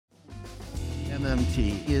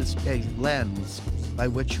MMT is a lens by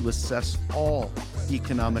which you assess all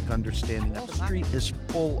economic understanding. Wall Street is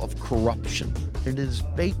full of corruption. It is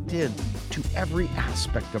baked in to every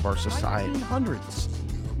aspect of our society. 1900s,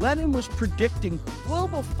 Lenin was predicting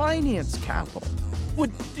global finance capital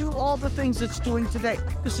would do all the things it's doing today.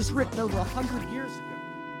 This is written over 100 years ago.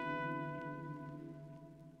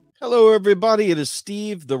 Hello, everybody. It is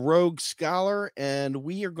Steve, the Rogue Scholar, and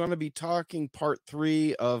we are going to be talking part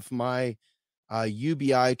 3 of my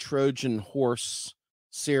UBI Trojan Horse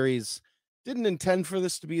series. Didn't intend for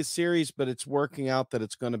this to be a series, but it's working out that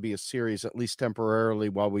it's going to be a series, at least temporarily,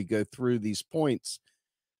 while we go through these points.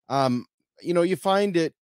 You find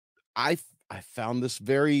it, I found this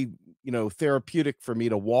very, therapeutic for me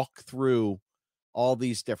to walk through all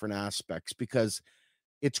these different aspects, because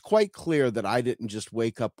it's quite clear that I didn't just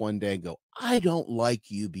wake up one day and go, I don't like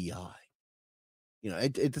UBI.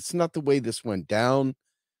 It's not the way this went down.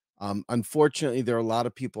 Unfortunately, there are a lot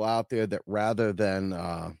of people out there that rather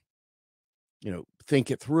than,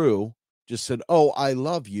 think it through, just said, oh, I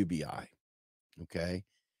love UBI. Okay.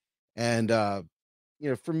 And,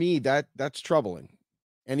 for me, that's troubling.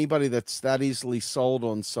 Anybody that's that easily sold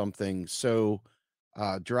on something so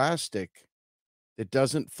drastic that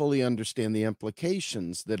doesn't fully understand the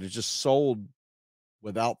implications, that is just sold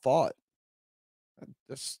without thought,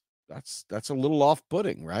 that's a little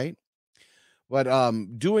off-putting, right? But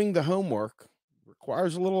doing the homework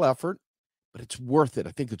requires a little effort, but it's worth it.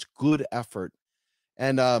 I think it's good effort.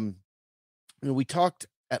 And we talked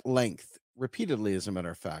at length, repeatedly, as a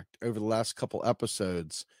matter of fact, over the last couple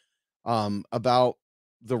episodes, about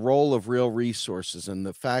the role of real resources and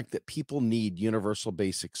the fact that people need universal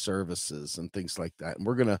basic services and things like that. And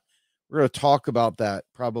we're gonna talk about that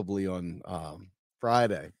probably on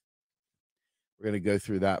Friday. We're gonna go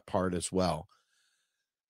through that part as well.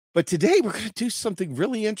 But today we're gonna do something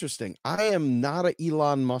really interesting. I am not an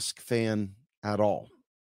Elon Musk fan at all.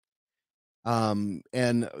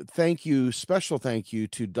 And special thank you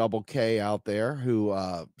to Double K out there who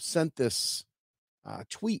sent this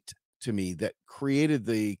tweet to me that created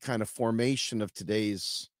the kind of formation of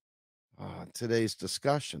today's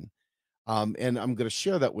discussion. And I'm going to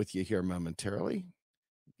share that with you here momentarily.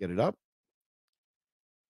 Get it up.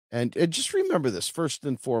 And just remember this first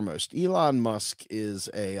and foremost. Elon Musk is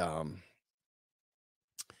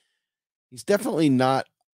he's definitely not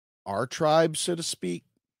our tribe, so to speak.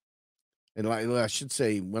 And I should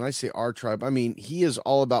say, when I say our tribe, I mean, he is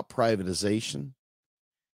all about privatization.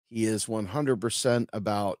 He is 100%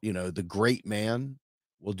 about, the great man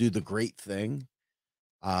will do the great thing.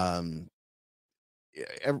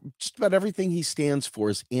 Just about everything he stands for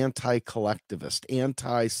is anti-collectivist,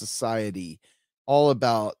 anti-society, all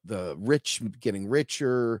about the rich getting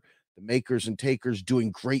richer, the makers and takers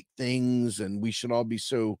doing great things, and we should all be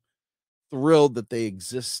so thrilled that they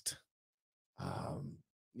exist.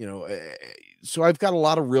 So I've got a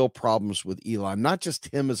lot of real problems with Elon, not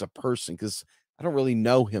just him as a person, because I don't really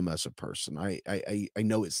know him as a person. I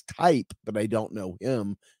know his type, but I don't know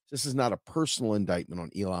him. This is not a personal indictment on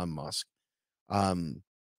Elon Musk.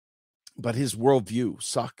 But his worldview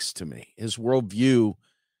sucks to me. His worldview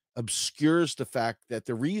obscures the fact that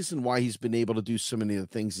the reason why he's been able to do so many of the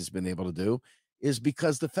things he's been able to do is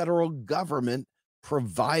because the federal government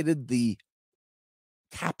provided the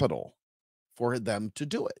capital for them to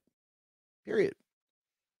do it. Period.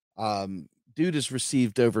 Dude has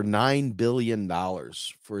received over $9 billion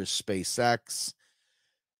for his SpaceX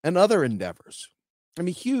and other endeavors. I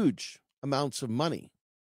mean, huge amounts of money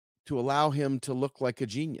to allow him to look like a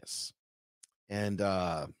genius. And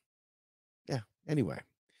anyway.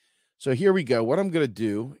 So here we go. What I'm going to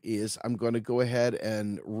do is I'm going to go ahead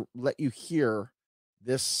and let you hear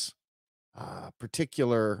this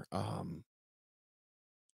particular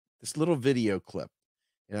this little video clip.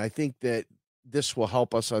 And I think that this will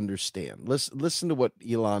help us understand. Listen to what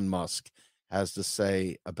Elon Musk has to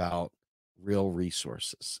say about real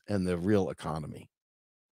resources and the real economy.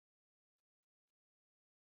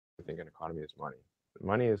 I think an economy is money.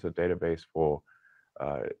 Money is a database for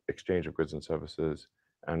exchange of goods and services,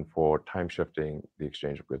 and for time shifting the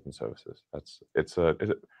exchange of goods and services.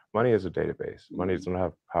 Money is a database. Money doesn't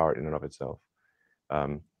have power in and of itself.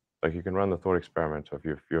 Like, you can run the thought experiment of,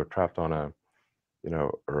 if you're trapped on a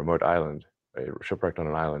remote island, a shipwrecked on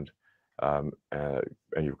an island, and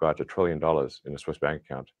you've got $1 trillion in a Swiss bank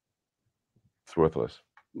account. It's worthless.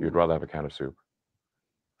 You'd rather have a can of soup.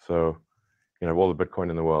 So, all the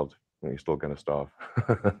Bitcoin in the world, and you're still going to starve.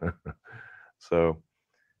 So,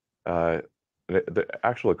 the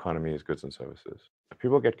actual economy is goods and services.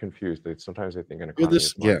 People get confused. Sometimes they think an economy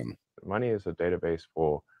is money. Money is a database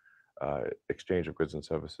for exchange of goods and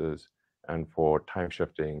services, and for time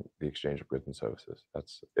shifting the exchange of goods and services.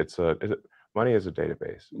 Money is a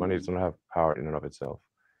database. Money does not have power in and of itself.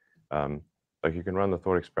 Like you can run the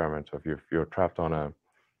thought experiment of if you're trapped on a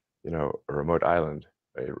remote island,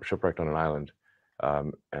 shipwrecked on an island,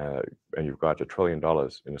 and you've got $1 trillion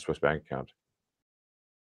in a Swiss bank account.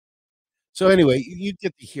 So anyway, you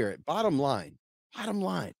get to hear it. Bottom line,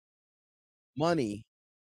 money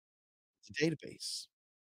is a database.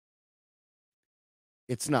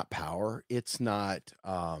 It's not power. It's not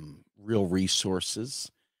real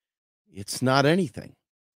resources. It's not anything.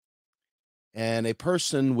 And a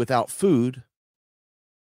person without food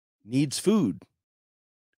needs food.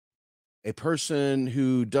 A person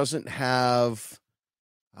who doesn't have,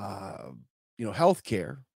 health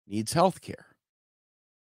care needs health care.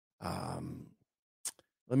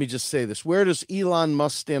 Let me just say this. Where does Elon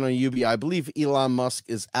Musk stand on UBI? I believe Elon Musk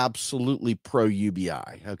is absolutely pro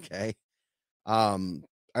UBI. Okay. I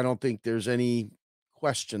don't think there's any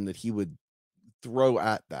question that he would throw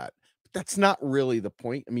at that. But that's not really the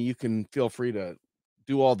point. I mean, you can feel free to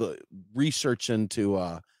do all the research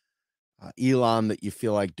into Elon that you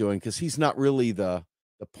feel like doing, because he's not really the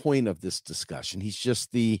point of this discussion. He's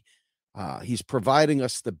just he's providing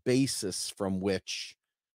us the basis from which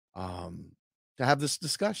to have this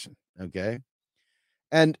discussion. Okay.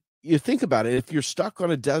 And you think about it, if you're stuck on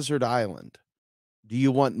a desert island, do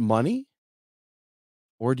you want money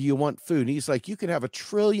or do you want food? And he's like, you could have $1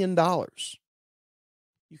 trillion.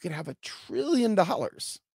 You could have $1 trillion.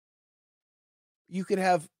 You could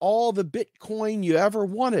have all the Bitcoin you ever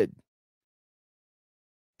wanted.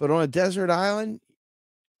 But on a desert island,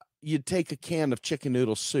 you'd take a can of chicken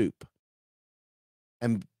noodle soup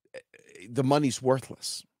and the money's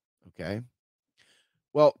worthless. Okay.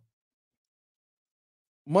 Well,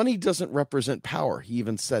 money doesn't represent power. He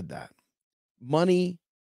even said that. Money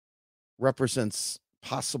represents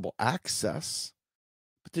possible access,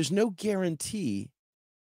 but there's no guarantee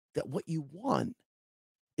that what you want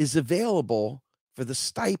is available for the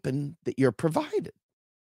stipend that you're provided.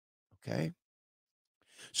 Okay.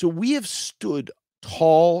 So we have stood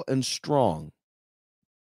tall and strong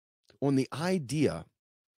on the idea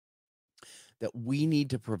that we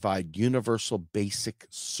need to provide universal basic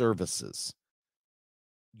services,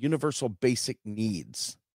 universal basic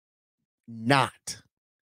needs, not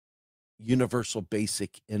universal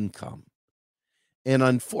basic income. And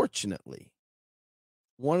unfortunately,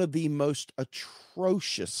 one of the most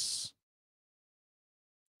atrocious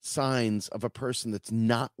signs of a person that's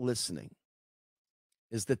not listening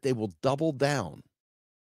is that they will double down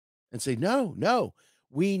and say, no,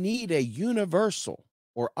 we need a universal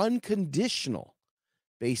or unconditional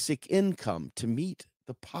basic income to meet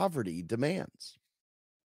the poverty demands.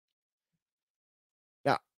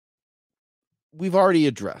 Now, we've already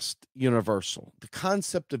addressed universal. The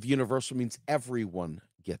concept of universal means everyone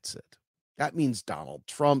gets it. That means Donald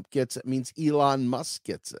Trump gets it. It means Elon Musk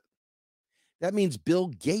gets it. That means Bill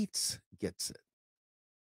Gates gets it.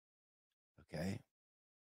 Okay.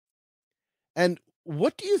 And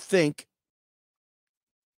what do you think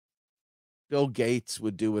Bill Gates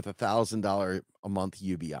would do with $1,000 a month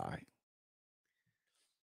UBI?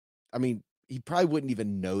 I mean, he probably wouldn't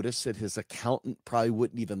even notice it. His accountant probably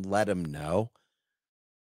wouldn't even let him know.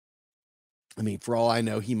 I mean, for all I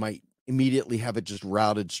know, he might immediately have it just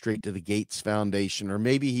routed straight to the Gates Foundation, or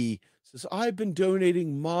maybe he says, I've been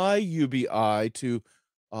donating my UBI to,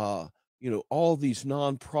 all these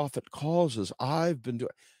nonprofit causes I've been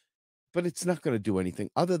doing, but it's not going to do anything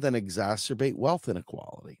other than exacerbate wealth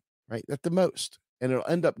inequality, right? At the most. And it'll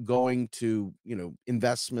end up going to,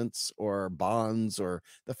 investments or bonds or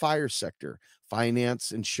the fire sector,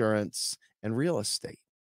 finance, insurance, and real estate.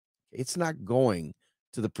 It's not going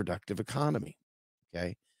to the productive economy.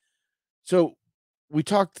 Okay. So we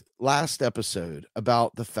talked last episode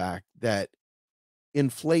about the fact that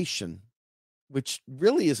inflation, which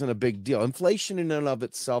really isn't a big deal, inflation in and of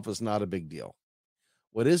itself is not a big deal.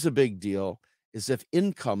 What is a big deal is if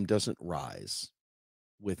income doesn't rise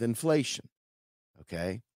with inflation.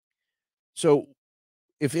 Okay. So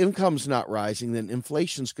if income's not rising, then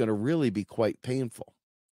inflation's going to really be quite painful.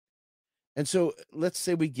 And so let's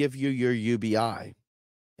say we give you your UBI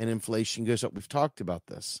and inflation goes up. We've talked about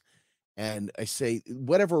this. And I say,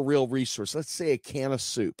 whatever real resource, let's say a can of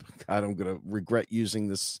soup. God, I'm going to regret using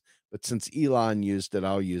this, but since Elon used it,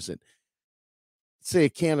 I'll use it. Let's say a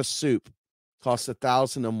can of soup costs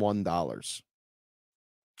 $1,001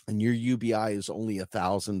 and your UBI is only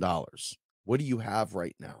 $1,000. What do you have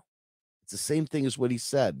right now? It's the same thing as what he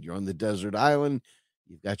said. You're on the desert island.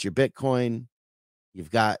 You've got your Bitcoin.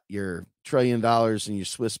 You've got your $1 trillion in your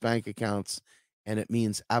Swiss bank accounts, and it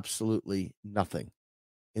means absolutely nothing.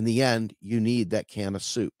 In the end, you need that can of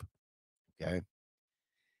soup. Okay.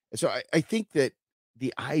 And so I think that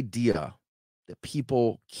the idea that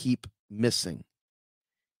people keep missing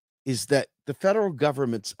is that the federal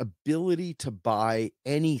government's ability to buy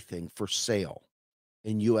anything for sale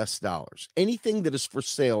in US dollars, anything that is for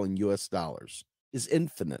sale in US dollars, is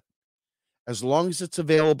infinite as long as it's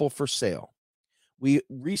available for sale. We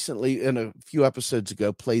recently, in a few episodes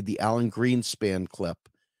ago, played the Alan Greenspan clip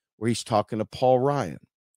where he's talking to Paul Ryan.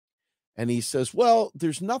 And he says, well,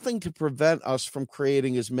 there's nothing to prevent us from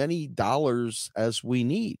creating as many dollars as we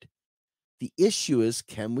need. The issue is,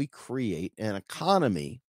 can we create an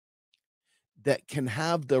economy that can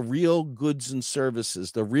have the real goods and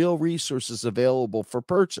services, the real resources available for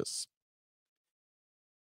purchase?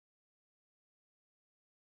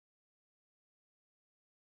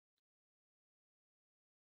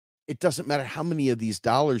 It doesn't matter how many of these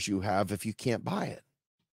dollars you have if you can't buy it.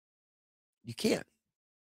 You can't.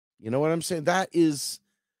 You know what I'm saying? That is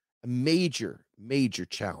a major, major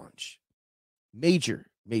challenge. Major,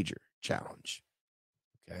 major challenge.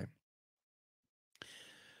 Okay.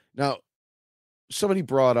 Now, somebody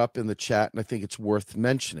brought up in the chat, and I think it's worth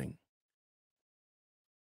mentioning.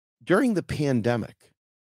 During the pandemic,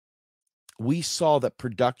 we saw that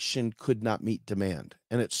production could not meet demand,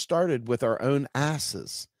 and it started with our own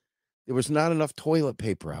asses. There was not enough toilet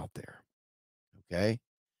paper out there. Okay.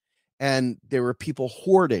 And there were people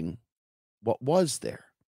hoarding what was there,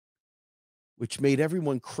 which made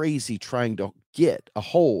everyone crazy trying to get a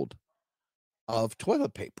hold of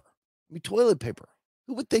toilet paper. I mean, toilet paper.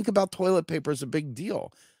 Who would think about toilet paper as a big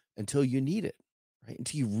deal until you need it, right?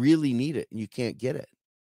 Until you really need it and you can't get it.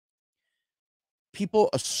 People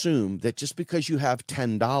assume that just because you have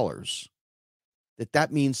 $10,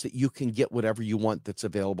 that means that you can get whatever you want that's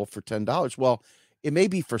available for $10. Well, it may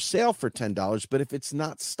be for sale for $10, but if it's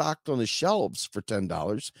not stocked on the shelves for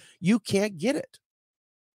 $10, you can't get it.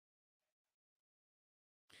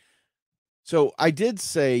 So I did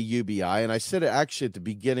say UBI, and I said it actually at the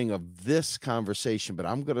beginning of this conversation, but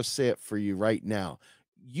I'm going to say it for you right now.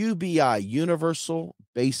 UBI, Universal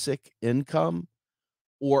Basic Income,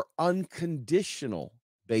 or unconditional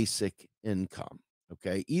basic income.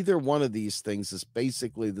 Okay. Either one of these things is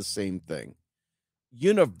basically the same thing.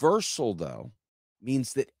 Universal, though,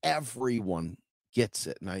 means that everyone gets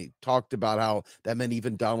it. And I talked about how that meant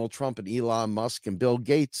even Donald Trump and Elon Musk and Bill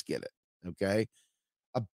Gates get it. Okay.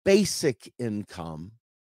 A basic income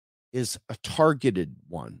is a targeted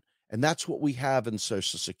one. And that's what we have in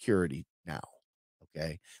Social Security now.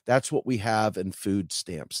 Okay. That's what we have in food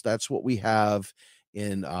stamps. That's what we have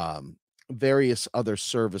in various other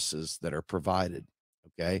services that are provided.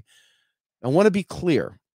 Okay. I want to be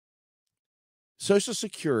clear. Social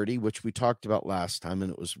Security, which we talked about last time,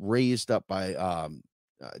 and it was raised up by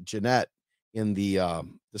Jeanette in the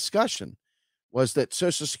discussion, was that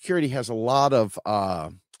Social Security has a lot of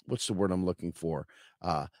what's the word I'm looking for?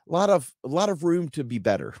 A lot of room to be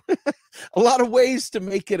better, a lot of ways to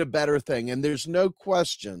make it a better thing, and there's no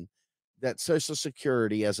question that Social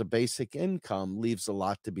Security as a basic income leaves a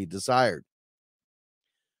lot to be desired.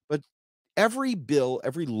 But every bill,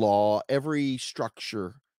 every law, every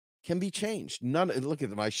structure can be changed. None. Look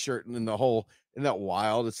at my shirt and in the whole. Isn't that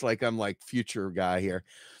wild? It's like I'm like future guy here.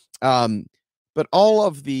 But all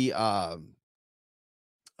of the how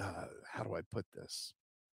do I put this?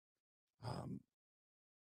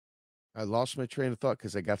 I lost my train of thought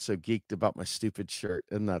because I got so geeked about my stupid shirt.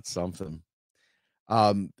 Isn't that something?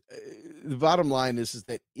 The bottom line is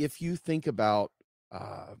that if you think about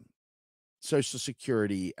Social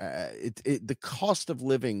Security, the cost of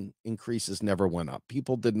living increases never went up.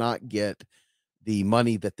 People did not get the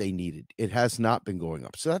money that they needed. It has not been going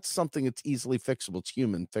up. So that's something that's easily fixable. It's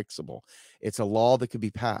human fixable. It's a law that could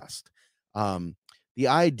be passed. The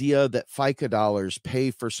idea that FICA dollars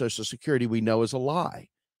pay for Social Security, we know is a lie.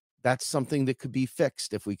 That's something that could be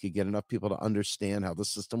fixed if we could get enough people to understand how the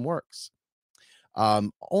system works.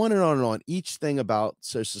 On and on and on. Each thing about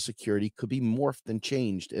Social Security could be morphed and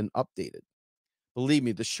changed and updated. Believe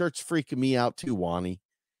me, the shirt's freaking me out too, Wani.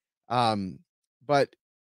 But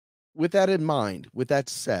with that in mind, with that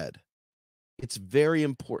said, it's very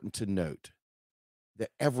important to note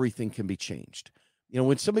that everything can be changed. You know,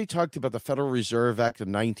 when somebody talked about the Federal Reserve Act of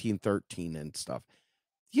 1913 and stuff,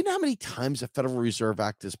 you know how many times the Federal Reserve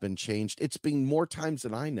Act has been changed? It's been more times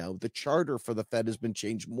than I know. The charter for the Fed has been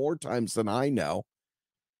changed more times than I know.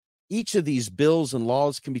 Each of these bills and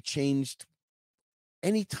laws can be changed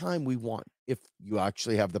anytime we want if you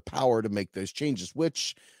actually have the power to make those changes,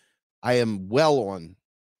 which I am well on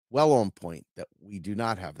point that we do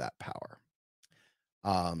not have that power.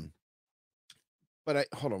 But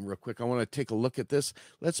hold on real quick. I want to take a look at this.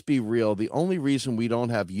 Let's be real. The only reason we don't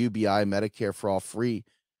have UBI, Medicare for all, free,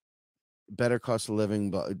 better cost of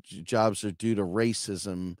living jobs are due to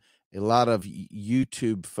racism. A lot of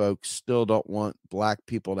YouTube folks still don't want black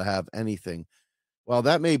people to have anything. Well,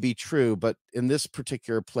 that may be true, but in this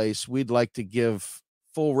particular place, we'd like to give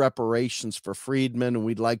full reparations for freedmen, and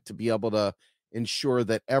we'd like to be able to ensure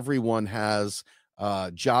that everyone has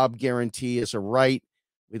job guarantee as a right.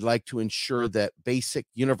 We'd like to ensure that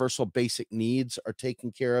universal basic needs are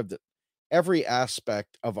taken care of, that every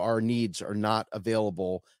aspect of our needs are not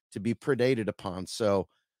available to be predated upon. So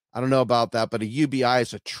I don't know about that, but a UBI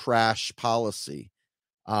is a trash policy.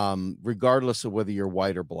 Regardless of whether you're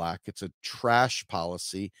white or black, it's a trash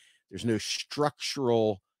policy. There's no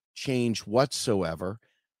structural change whatsoever.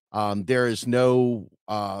 There is no,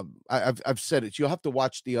 I've said it, you'll have to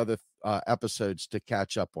watch the other episodes to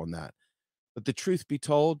catch up on that. But the truth be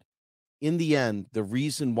told, in the end, the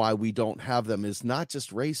reason why we don't have them is not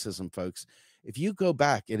just racism, folks. If you go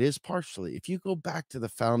back, it is partially. If you go back to the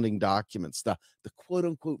founding documents, the quote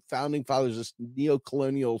unquote founding fathers, this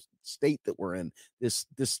neo-colonial state that we're in, this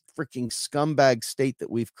freaking scumbag state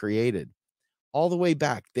that we've created, all the way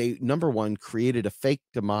back, they, number one, created a fake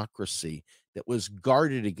democracy that was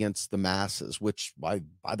guarded against the masses, which by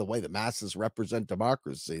the way, the masses represent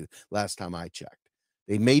democracy last time I checked.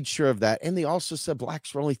 They made sure of that. And they also said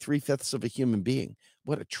blacks were only 3/5 of a human being.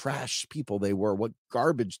 What a trash people they were, what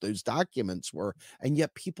garbage those documents were. And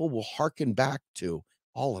yet people will hearken back to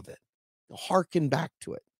all of it. They'll hearken back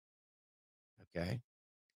to it. Okay.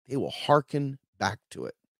 They will hearken back to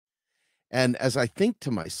it. And as I think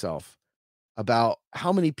to myself about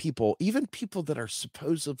how many people, even people that are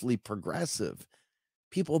supposedly progressive,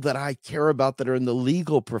 people that I care about that are in the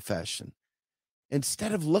legal profession,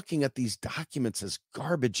 instead of looking at these documents as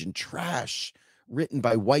garbage and trash written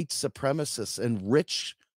by white supremacists and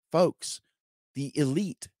rich folks, the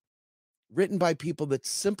elite, written by people that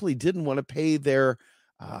simply didn't want to pay their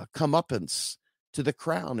comeuppance to the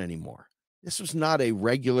crown anymore. This was not a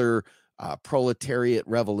regular proletariat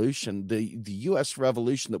revolution. The U.S.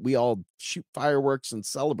 Revolution that we all shoot fireworks and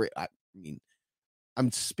celebrate. I mean,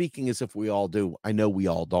 I'm speaking as if we all do. I know we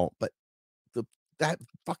all don't, but that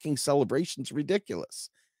fucking celebration's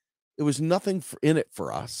ridiculous. It was nothing in it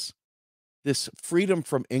for us. This freedom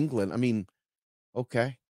from England. I mean,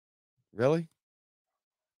 okay, really?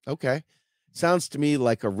 Okay. Sounds to me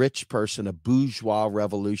like a rich person, a bourgeois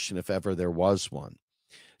revolution, if ever there was one.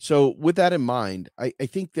 So, with that in mind, I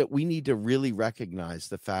think that we need to really recognize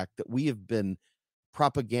the fact that we have been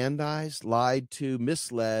propagandized, lied to,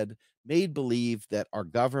 misled, made believe that our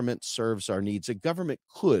government serves our needs. A government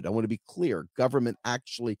could, I want to be clear, government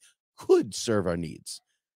actually could serve our needs.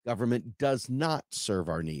 Government does not serve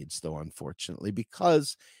our needs, though, unfortunately,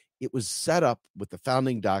 because it was set up with the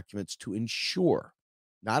founding documents to ensure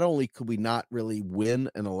not only could we not really win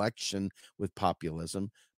an election with populism,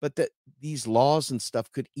 but that these laws and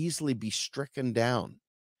stuff could easily be stricken down.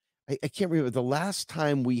 I can't remember the last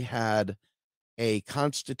time we had a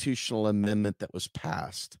constitutional amendment that was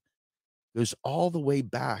passed goes all the way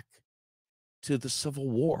back to the Civil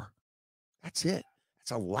War. That's it.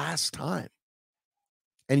 That's the last time.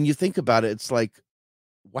 And you think about it, it's like,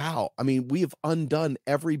 wow. I mean, we have undone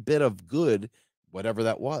every bit of good, whatever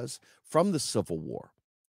that was, from the Civil War.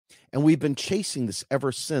 And we've been chasing this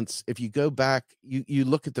ever since. If you go back, you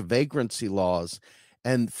look at the vagrancy laws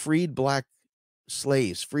and freed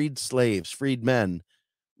slaves, freed men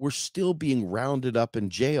were still being rounded up and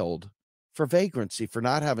jailed for vagrancy, for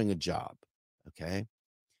not having a job. Okay.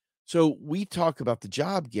 So we talk about the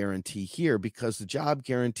job guarantee here because the job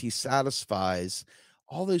guarantee satisfies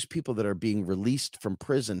all those people that are being released from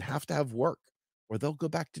prison have to have work or they'll go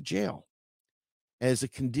back to jail as a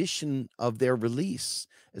condition of their release,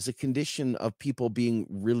 as a condition of people being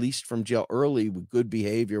released from jail early with good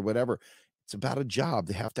behavior, whatever. It's about a job.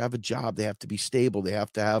 They have to have a job. They have to be stable. They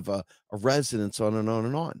have to have a residence, on and on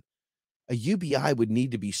and on. A UBI would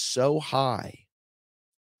need to be so high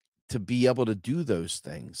to be able to do those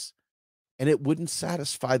things. And it wouldn't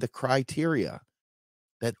satisfy the criteria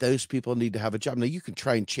that those people need to have a job. Now, you can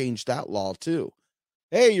try and change that law too.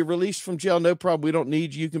 Hey, you're released from jail. No problem. We don't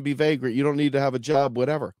need you. You can be vagrant. You don't need to have a job,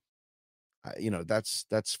 whatever.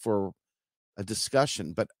 That's for a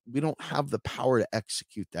discussion, but we don't have the power to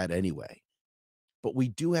execute that anyway. But we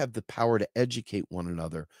do have the power to educate one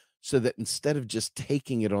another so that instead of just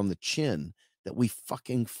taking it on the chin, that we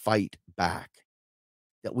fucking fight back,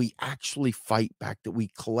 that we actually fight back, that we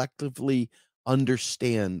collectively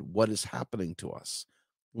understand what is happening to us.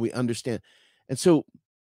 We understand. And so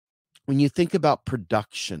when you think about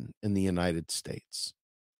production in the United States,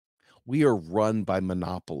 We are run by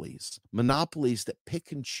monopolies, monopolies that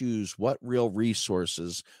pick and choose what real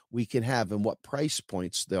resources we can have and what price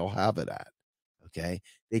points they'll have it at. Okay.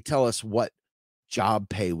 They tell us what job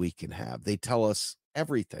pay we can have, they tell us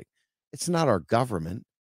everything. It's not our government,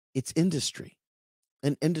 it's industry.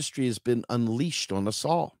 And industry has been unleashed on us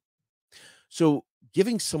all. So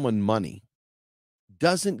giving someone money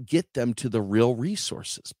doesn't get them to the real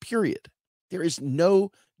resources, period. There is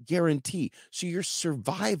no guarantee. So your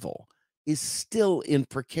survival is still in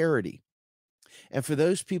precarity. And for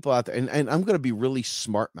those people out there, and I'm going to be really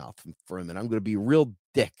smart mouth for a minute, I'm going to be real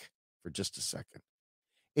dick for just a second.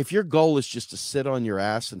 If your goal is just to sit on your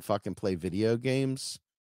ass and fucking play video games,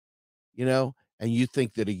 and you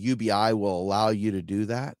think that a UBI will allow you to do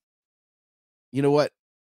that, you know what?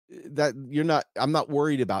 I'm not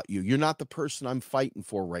worried about you. You're not the person I'm fighting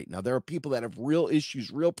for right now. There are people that have real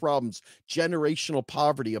issues, real problems, generational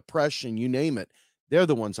poverty, oppression, you name it. They're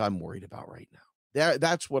the ones I'm worried about right now.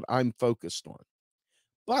 That's what I'm focused on.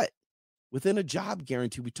 But within a job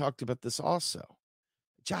guarantee, we talked about this also.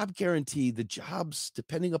 Job guarantee, the jobs,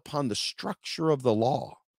 depending upon the structure of the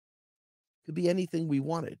law, could be anything we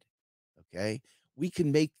wanted. Okay. We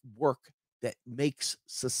can make work that makes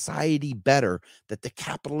society better, that the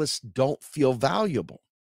capitalists don't feel valuable.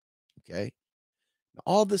 Okay.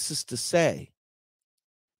 All this is to say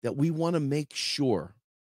that we want to make sure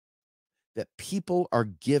that people are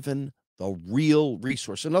given the real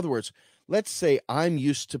resource. In other words, let's say I'm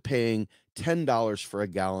used to paying $10 for a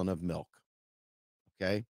gallon of milk.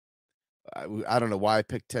 Okay. I don't know why I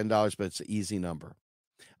picked $10, but it's an easy number.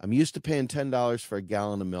 I'm used to paying $10 for a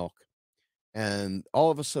gallon of milk. And all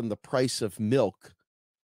of a sudden, the price of milk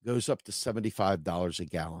goes up to $75 a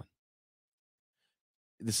gallon.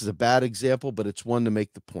 This is a bad example, but it's one to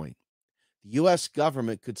make the point. The U.S.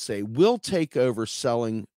 government could say, we'll take over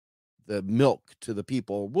selling the milk to the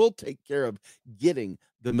people. We'll take care of getting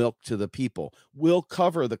the milk to the people. We'll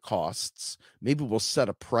cover the costs. Maybe we'll set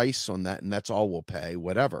a price on that, and that's all we'll pay,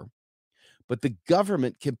 whatever. But the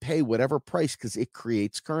government can pay whatever price because it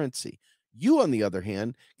creates currency. You, on the other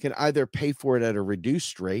hand, can either pay for it at a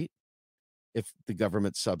reduced rate if the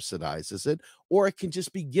government subsidizes it, or it can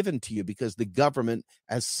just be given to you because the government,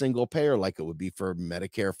 as single payer, like it would be for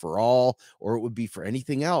Medicare for all, or it would be for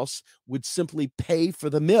anything else, would simply pay for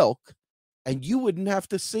the milk and you wouldn't have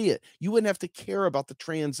to see it. You wouldn't have to care about the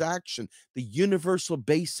transaction. The universal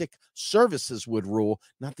basic services would rule,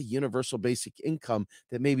 not the universal basic income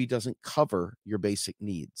that maybe doesn't cover your basic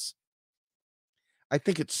needs. I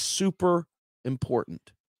think it's super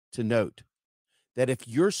important to note that if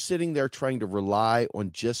you're sitting there trying to rely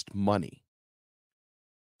on just money,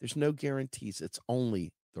 there's no guarantees. It's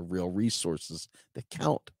only the real resources that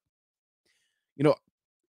count.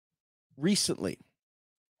 Recently,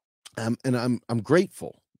 and I'm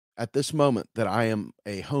grateful at this moment that I am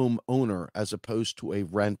a home owner as opposed to a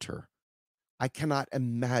renter. I cannot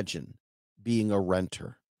imagine being a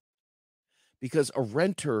renter because a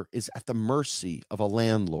renter is at the mercy of a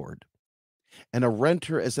landlord. And a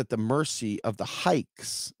renter is at the mercy of the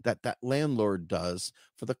hikes that that landlord does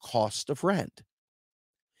for the cost of rent.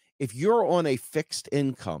 If you're on a fixed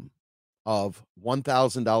income of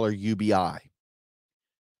 $1,000 UBI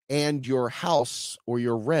and your house or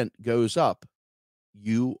your rent goes up,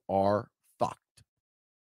 you are fucked.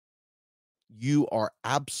 You are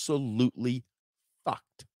absolutely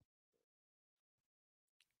fucked.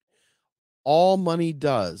 All money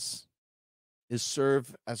does is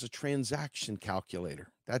serve as a transaction calculator.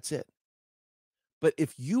 That's it. But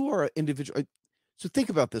if you are an individual, so think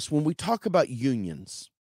about this. When we talk about unions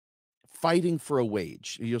fighting for a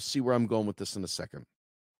wage, you'll see where I'm going with this in a second.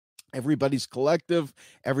 Everybody's collective,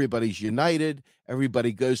 everybody's united,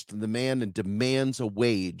 everybody goes to the man and demands a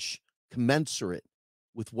wage commensurate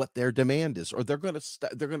with what their demand is, or they're going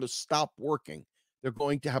to stop working. They're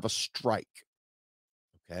going to have a strike.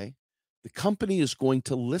 Okay? The company is going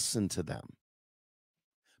to listen to them.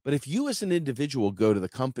 But if you as an individual go to the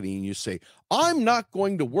company and you say, I'm not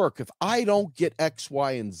going to work if I don't get X,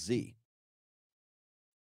 Y, and Z,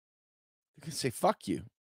 they can say, fuck you.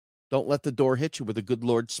 Don't let the door hit you where the good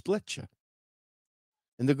Lord split you.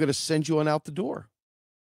 And they're going to send you on out the door.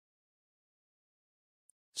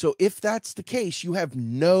 So if that's the case, you have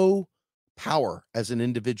no power as an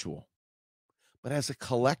individual. But as a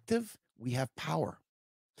collective, we have power.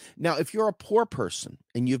 Now, if you're a poor person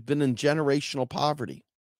and you've been in generational poverty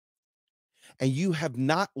and you have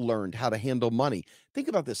not learned how to handle money, think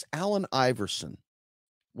about this. Allen Iverson,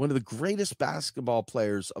 one of the greatest basketball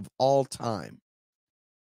players of all time,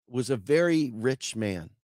 was a very rich man,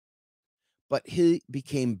 but he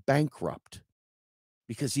became bankrupt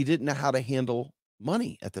because he didn't know how to handle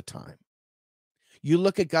money at the time. You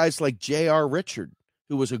look at guys like J.R. Richard,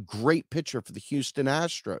 who was a great pitcher for the Houston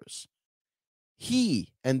Astros.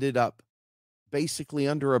 He ended up basically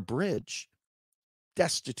under a bridge,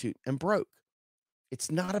 destitute and broke.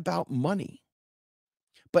 It's not about money.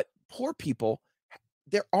 But poor people,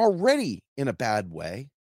 they're already in a bad way.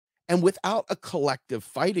 And without a collective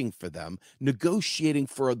fighting for them, negotiating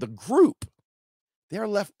for the group, they're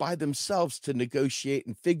left by themselves to negotiate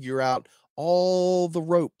and figure out all the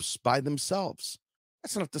ropes by themselves.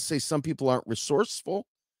 That's not to say some people aren't resourceful.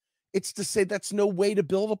 It's to say that's no way to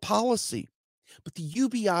build a policy. But the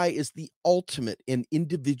UBI is the ultimate in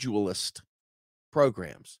individualist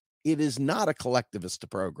programs. It is not a collectivist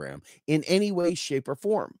program in any way, shape, or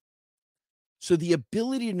form. So the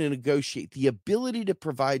ability to negotiate, the ability to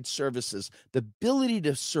provide services, the ability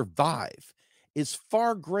to survive is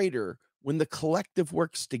far greater when the collective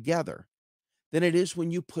works together than it is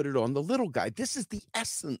when you put it on the little guy. This is the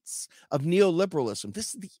essence of neoliberalism.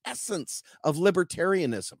 This is the essence of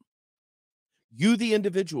libertarianism. You, the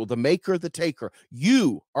individual, the maker, the taker,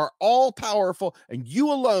 you are all powerful and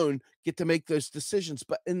you alone get to make those decisions.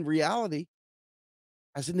 But in reality,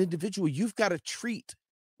 as an individual, you've got to treat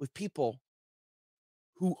with people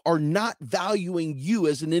who are not valuing you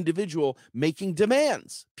as an individual, making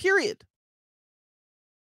demands, period.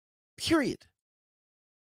 Period.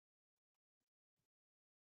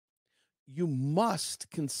 You must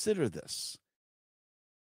consider this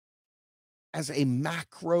as a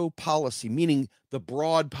macro policy, meaning the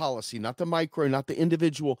broad policy, not the micro, not the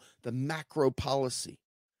individual, the macro policy.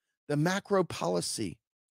 The macro policy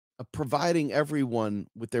of providing everyone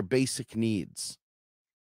with their basic needs,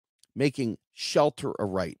 making shelter a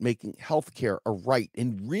right, making healthcare a right,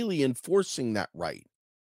 and really enforcing that right.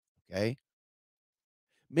 Okay.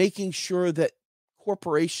 Making sure that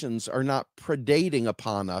corporations are not predating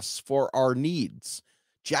upon us for our needs,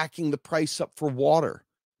 jacking the price up for water,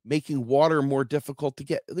 making water more difficult to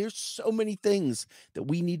get. There's so many things that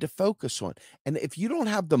we need to focus on. And if you don't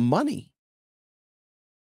have the money,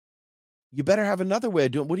 you better have another way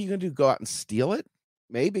of doing it. What are you going to do? Go out and steal it?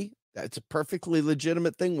 Maybe. That's a perfectly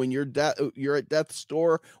legitimate thing. When you're at death's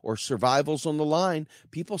door or survival's on the line,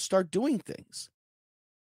 people start doing things.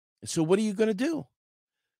 And so what are you going to do?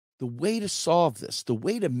 The way to solve this, the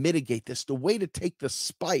way to mitigate this, the way to take the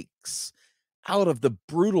spikes out of the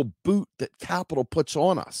brutal boot that capital puts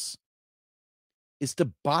on us is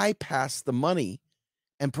to bypass the money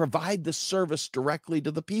and provide the service directly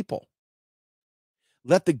to the people.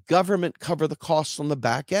 Let the government cover the costs on the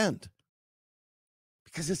back end,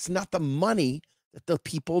 because it's not the money that the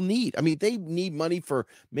people need. I mean, they need money for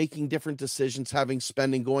making different decisions, having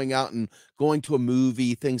spending, going out and going to a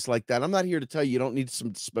movie, things like that. I'm not here to tell you don't need some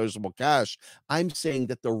disposable cash. I'm saying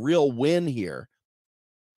that the real win here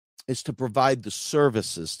is to provide the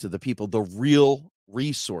services to the people, the real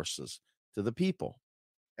resources to the people.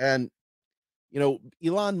 And,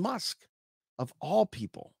 Elon Musk, of all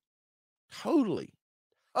people, totally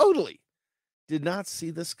did not see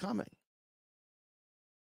this coming.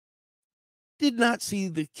 Did not see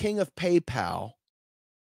the king of PayPal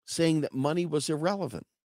saying that money was irrelevant,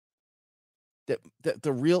 that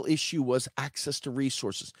the real issue was access to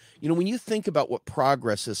resources. When you think about what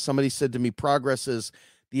progress is, somebody said to me, progress is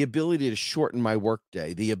the ability to shorten my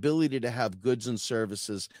workday, the ability to have goods and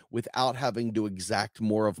services without having to exact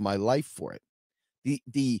more of my life for it.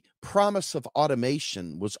 The promise of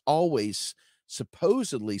automation was always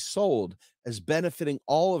supposedly sold as benefiting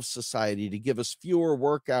all of society, to give us fewer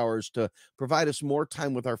work hours, to provide us more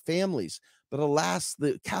time with our families. But alas,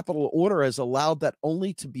 the capital order has allowed that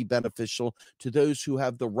only to be beneficial to those who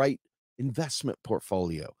have the right investment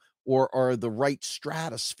portfolio or are the right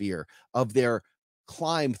stratosphere of their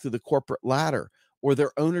climb through the corporate ladder or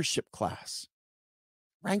their ownership class.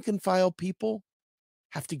 Rank and file people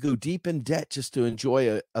have to go deep in debt just to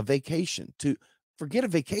enjoy a vacation, to forget a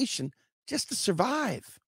vacation, just to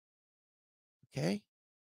survive. Okay.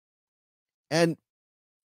 And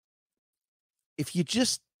if you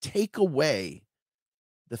just take away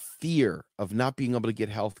the fear of not being able to get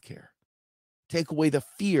health care, take away the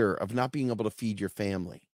fear of not being able to feed your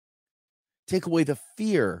family, take away the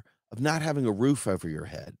fear of not having a roof over your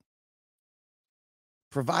head,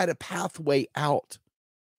 provide a pathway out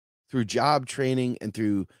through job training and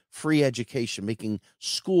through free education, making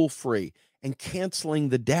school free and canceling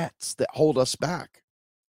the debts that hold us back.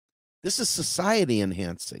 This is society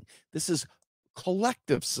enhancing. This is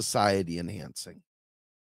collective society enhancing.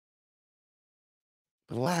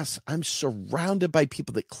 But alas, I'm surrounded by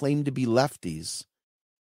people that claim to be lefties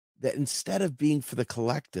that instead of being for the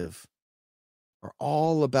collective are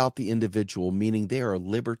all about the individual, meaning they are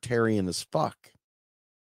libertarian as fuck.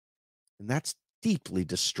 And that's deeply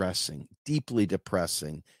distressing, deeply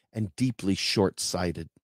depressing, and deeply short-sighted.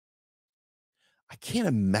 I can't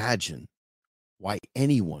imagine why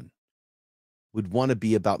anyone would want to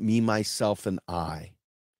be about me, myself, and I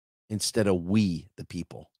instead of we, the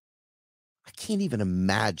people. I can't even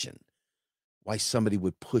imagine why somebody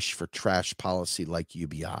would push for trash policy like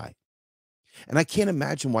UBI. And I can't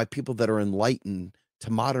imagine why people that are enlightened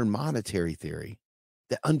to modern monetary theory,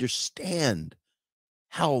 that understand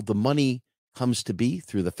how the money comes to be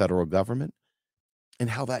through the federal government and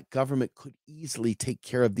how that government could easily take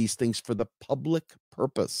care of these things for the public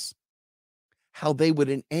purpose, how they would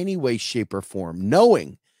in any way, shape, or form,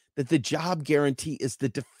 knowing that the job guarantee is the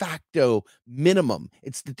de facto minimum,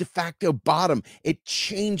 it's the de facto bottom. It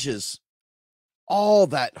changes all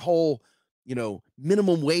that whole,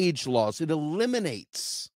 minimum wage laws. It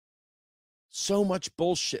eliminates so much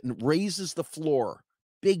bullshit and raises the floor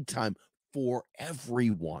big time for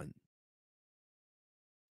everyone.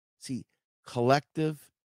 See, collective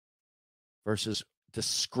versus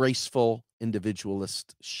disgraceful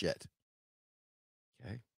individualist shit.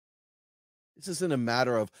 Okay. This isn't a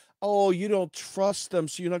matter of, oh, you don't trust them,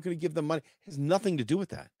 so you're not going to give them money. It has nothing to do with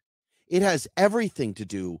that. It has everything to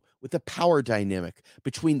do with the power dynamic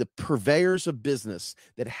between the purveyors of business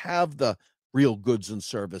that have the real goods and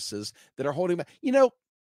services that are holding back.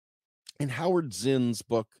 In Howard Zinn's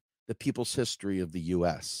book, The People's History of the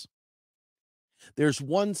U.S., there's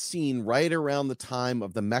one scene right around the time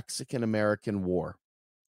of the Mexican-American War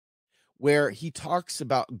where he talks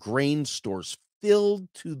about grain stores filled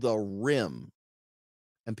to the rim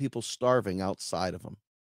and people starving outside of them.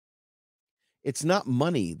 It's not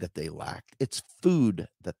money that they lacked. It's food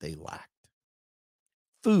that they lacked.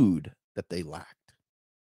 Food that they lacked.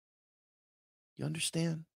 You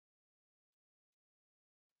understand?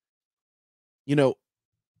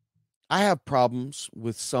 I have problems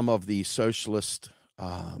with some of the socialist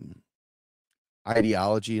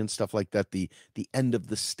ideology and stuff like that. The end of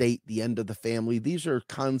the state, the end of the family. These are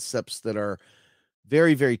concepts that are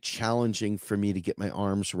very, very challenging for me to get my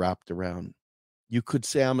arms wrapped around. You could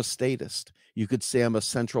say I'm a statist. You could say I'm a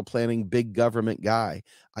central planning big government guy.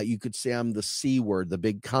 You could say I'm the C word, the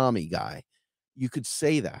big commie guy. You could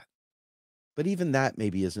say that. But even that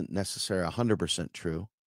maybe isn't necessarily 100% true,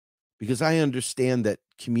 because I understand that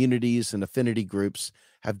communities and affinity groups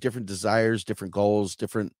have different desires, different goals,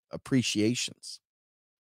 different appreciations.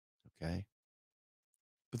 Okay.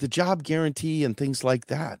 But the job guarantee and things like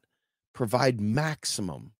that provide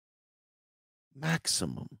maximum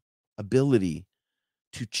ability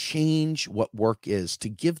to change what work is, to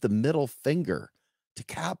give the middle finger to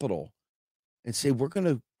capital and say, we're going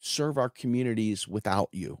to serve our communities without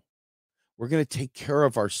you. We're going to take care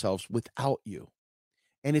of ourselves without you.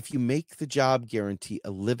 And if you make the job guarantee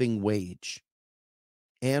a living wage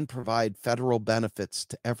and provide federal benefits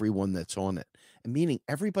to everyone that's on it, and meaning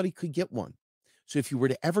everybody could get one. So if you were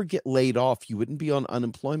to ever get laid off, you wouldn't be on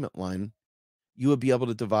unemployment line. You would be able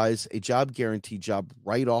to devise a job guarantee job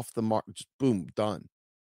right off the mark. Just boom, done.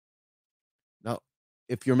 Now,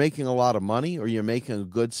 if you're making a lot of money or you're making a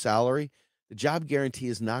good salary, the job guarantee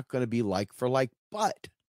is not going to be like for like. But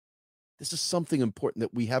this is something important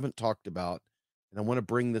that we haven't talked about, and I want to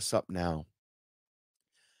bring this up now.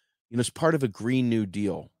 As part of a Green New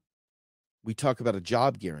Deal, we talk about a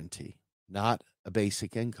job guarantee, not a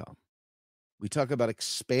basic income. We talk about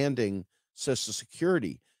expanding Social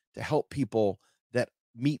Security to help people that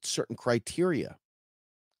meet certain criteria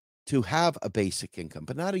to have a basic income,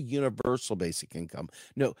 but not a universal basic income.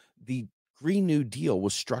 No, the Green New Deal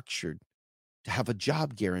was structured to have a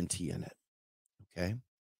job guarantee in it. Okay.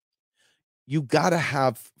 You got to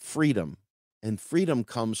have freedom, and freedom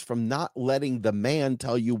comes from not letting the man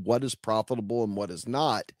tell you what is profitable and what is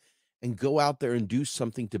not, and go out there and do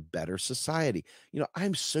something to better society.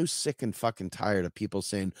 I'm so sick and fucking tired of people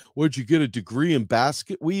saying, would you get a degree in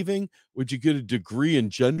basket weaving? Would you get a degree in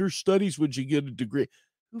gender studies? Would you get a degree?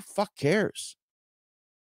 Who fuck cares?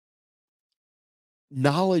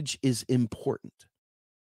 Knowledge is important.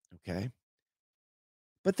 Okay.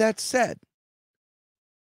 But that said,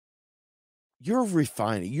 you're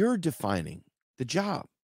defining the job.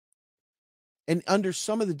 And under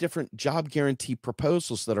some of the different job guarantee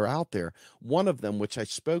proposals that are out there, one of them, which I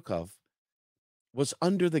spoke of, was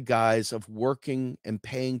under the guise of working and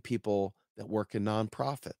paying people that work in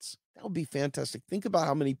nonprofits. That would be fantastic. Think about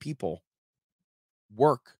how many people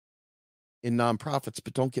work in nonprofits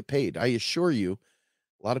but don't get paid. I assure you,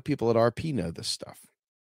 a lot of people at RP know this stuff.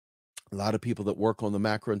 A lot of people that work on the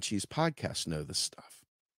Macro and Cheese podcast know this stuff.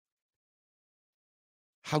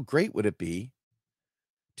 How great would it be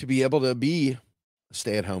to be able to be a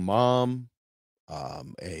stay-at-home mom,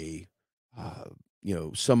 a uh,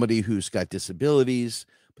 somebody who's got disabilities,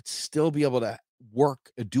 but still be able to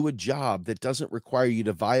work, do a job that doesn't require you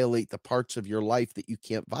to violate the parts of your life that you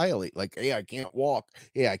can't violate. Like, hey, I can't walk.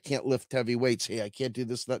 Hey, I can't lift heavy weights. Hey, I can't do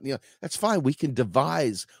this, that, and the other. That's fine. We can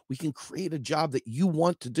create a job that you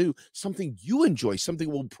want to do, something you enjoy, something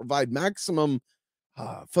that will provide maximum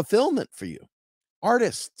fulfillment for you.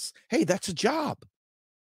 Artists, hey, that's a job.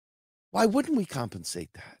 Why wouldn't we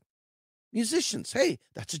compensate that? Musicians, hey,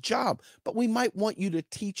 that's a job, but we might want you to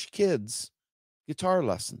teach kids guitar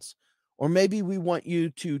lessons, or maybe we want you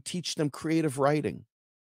to teach them creative writing,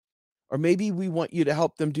 or maybe we want you to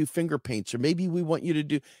help them do finger paints, or maybe we want you to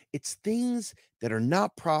do it's things that are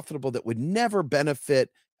not profitable that would never benefit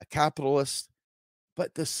a capitalist,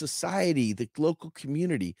 but the society, the local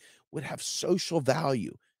community would have social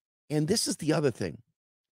value. And this is the other thing.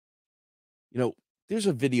 You know, there's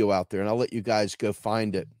a video out there, and I'll let you guys go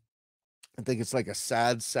find it. I think it's like a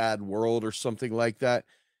sad, sad world or something like that.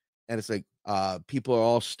 And it's like people are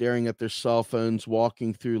all staring at their cell phones,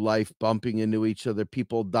 walking through life, bumping into each other.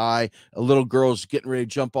 People die. A little girl's getting ready to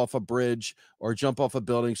jump off a bridge or jump off a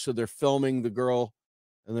building. So they're filming the girl.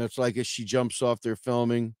 And then it's like as she jumps off, they're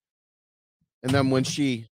filming. And then when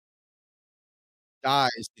she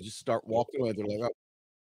dies, they just start walking away. They're like, oh,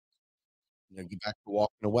 get back to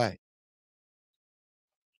walking away.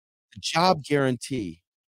 The job guarantee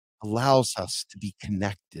allows us to be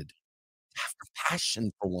connected, have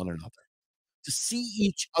compassion for one another, to see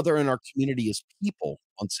each other in our community as people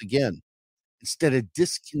once again, instead of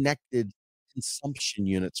disconnected consumption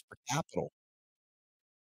units for capital.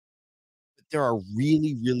 But there are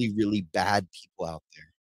really, really, really bad people out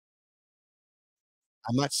there.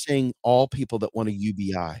 I'm not saying all people that want a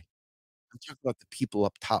UBI. I'm talking about the people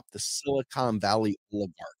up top, the Silicon Valley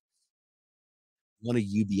oligarch want a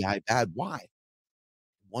UBI bad. Why?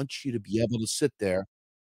 I want you to be able to sit there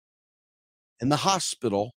in the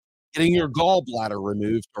hospital, getting your gallbladder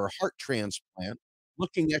removed or a heart transplant,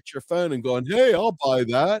 looking at your phone and going, "Hey, I'll buy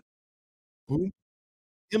that." Boom,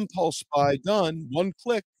 impulse buy done, 1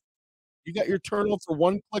 click. You got your terminal for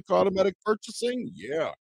 1 click automatic purchasing?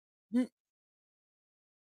 Yeah. Mm,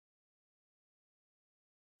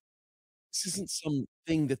 this isn't some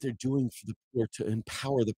thing that they're doing for the poor to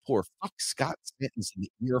empower the poor. Fuck Scott Stanton's in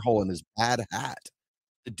the ear hole in his bad hat.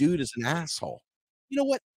 The dude is an asshole. You know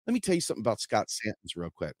what? Let me tell you something about Scott Santens real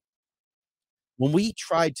quick. When we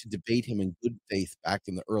tried to debate him in good faith back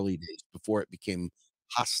in the early days before it became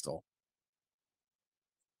hostile,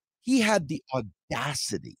 he had the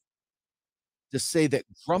audacity to say that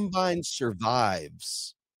Grumbine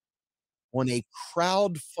survives on a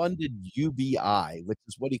crowd-funded UBI, which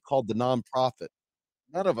is what he called the nonprofit.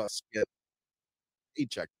 None of us get a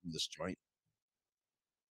paycheck from this joint.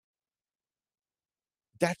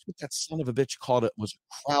 That's what that son of a bitch called it, was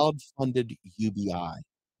a crowd-funded UBI.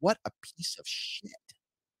 What a piece of shit.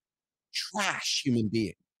 Trash human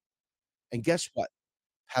being. And guess what?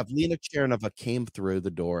 Pavlina Chernova came through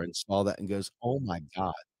the door and saw that and goes, "Oh my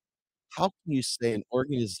god. How can you say an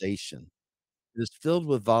organization that is filled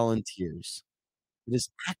with volunteers, that is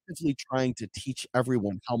actively trying to teach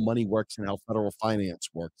everyone how money works and how federal finance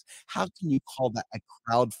works, how can you call that a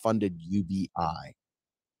crowd-funded UBI?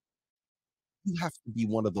 You have to be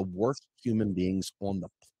one of the worst human beings on the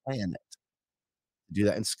planet to do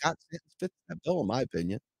that." And Scott Stanton fits that bill, in my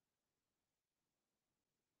opinion,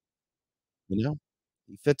 you know?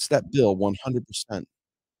 He fits that bill 100%.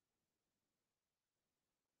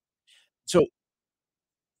 So,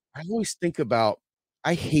 I always think about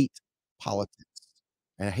I hate politics,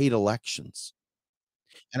 and I hate elections,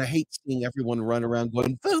 and I hate seeing everyone run around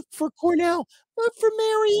going, "Vote for Cornell, vote for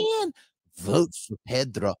Marianne, vote for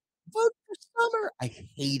Pedro, vote for Summer." I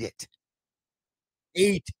hate it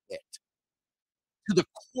to the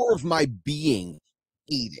core of my being,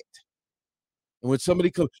 hate it. And when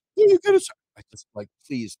somebody comes, "Oh, you gotta," I just like,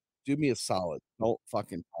 please do me a solid. Don't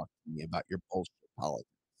fucking talk to me about your bullshit politics.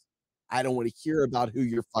 I don't wanna hear about who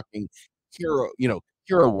you're fucking hero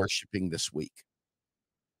worshiping this week.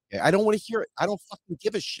 Okay, I don't wanna hear it. I don't fucking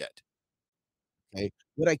give a shit, okay?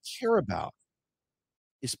 What I care about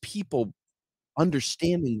is people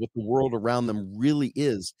understanding what the world around them really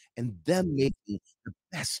is and them making the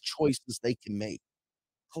best choices they can make,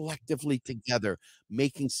 collectively together,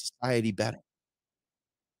 making society better.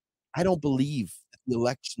 I don't believe that the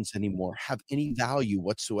elections anymore have any value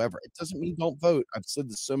whatsoever. It doesn't mean don't vote. I've said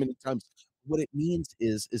this so many times. What it means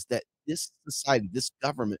is that this society, this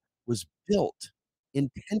government was built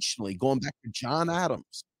intentionally, going back to John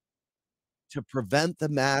Adams, to prevent the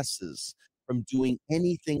masses from doing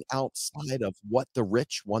anything outside of what the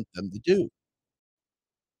rich want them to do.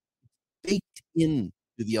 Baked in.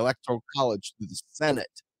 through the Electoral College, through the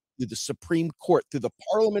Senate, through the Supreme Court, through the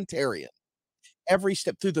parliamentarian, every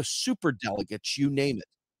step through the super delegates, you name it.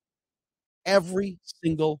 Every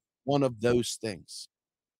single one of those things,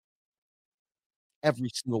 every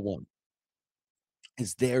single one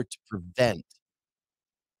is there to prevent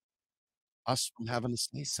us from having a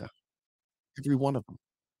say so. Every one of them.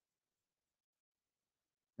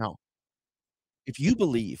 Now, if you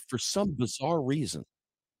believe for some bizarre reason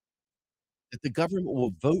that the government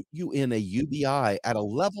will vote you in a UBI at a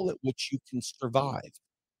level at which you can survive,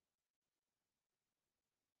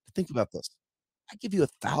 think about this. I give you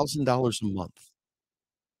 $1,000 a month.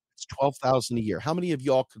 It's 12,000 a year. How many of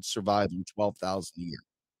y'all could survive on 12,000 a year?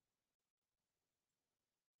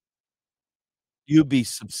 You'd be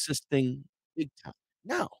subsisting big time.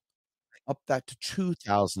 Now, up that to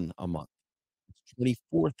 2,000 a month. It's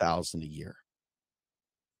 24,000 a year.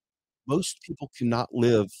 Most people cannot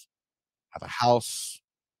live, have a house,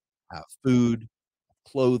 have food,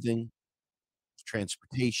 clothing,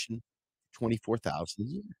 transportation, 24,000 a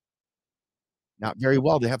year. Not very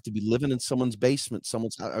well. They have to be living in someone's basement,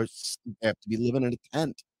 someone's house, they have to be living in a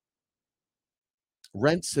tent.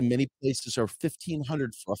 Rents in many places are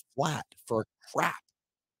 1,500 for a flat, for a crap.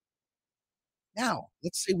 Now,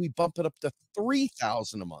 let's say we bump it up to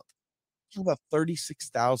 3,000 a month. Talk about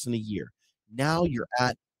 36,000 a year. Now you're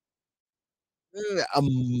at a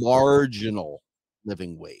marginal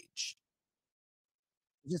living wage.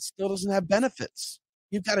 It still doesn't have benefits.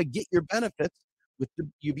 You've got to get your benefits with the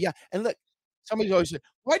UBI. And look, somebody's always said,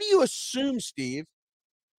 "Why do you assume, Steve,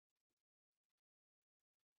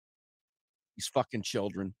 these fucking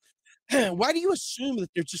children? Why do you assume that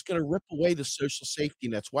they're just going to rip away the social safety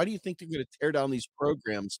nets? Why do you think they're going to tear down these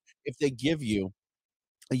programs if they give you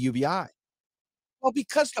a UBI?" Well,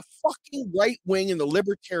 because the fucking right wing and the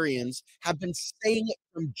libertarians have been saying it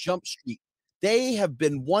from Jump Street. They have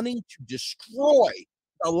been wanting to destroy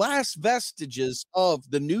the last vestiges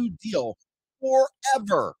of the New Deal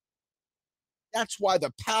forever. That's why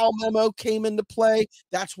the Powell memo came into play.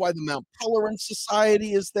 That's why the Mount Pelerin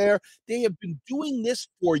Society is there. They have been doing this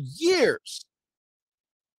for years.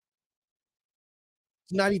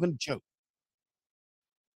 It's not even a joke.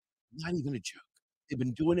 Not even a joke. They've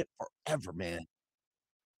been doing it forever, man.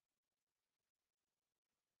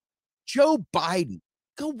 Joe Biden,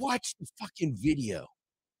 go watch the fucking video,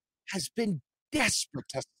 has been desperate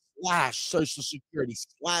to slash Social Security,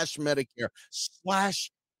 slash Medicare,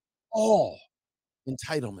 slash all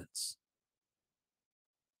entitlements.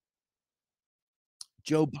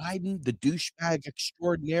 Joe Biden, the douchebag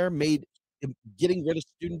extraordinaire, made getting rid of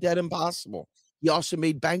student debt impossible. He also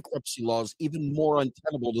made bankruptcy laws even more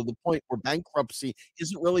untenable to the point where bankruptcy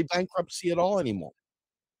isn't really bankruptcy at all anymore.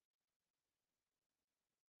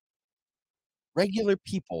 Regular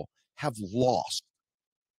people have lost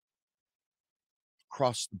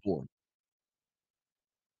across the board.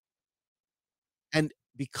 And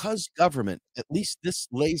because government, at least this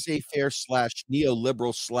laissez-faire slash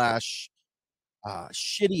neoliberal slash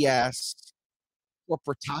shitty ass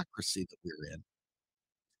corporatocracy that we're in,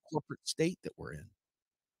 corporate state that we're in,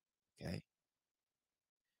 okay,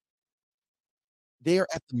 they are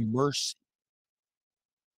at the mercy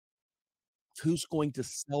of who's going to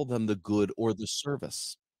sell them the good or the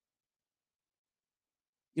service.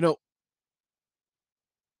 You know,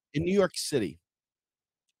 in New York City,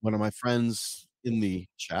 one of my friends in the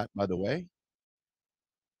chat, by the way,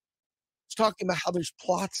 was talking about how there's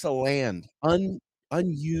plots of land,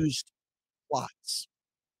 unused plots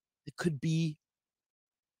that could be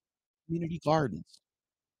community gardens.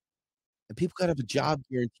 And people gotta have a job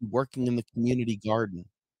guarantee working in the community garden,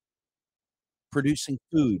 producing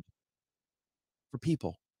food for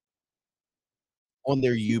people on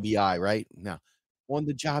their UBI, right? Now, on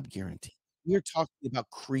the job guarantee, we're talking about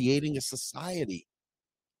creating a society.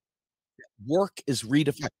 Work is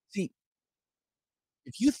redefined. See,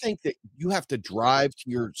 if you think that you have to drive to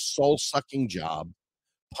your soul-sucking job,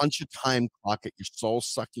 punch a time clock at your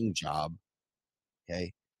soul-sucking job,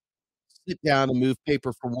 okay, sit down and move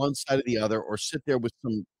paper from one side to the other, or sit there with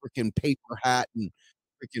some freaking paper hat and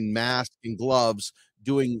freaking mask and gloves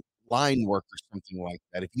doing line work or something like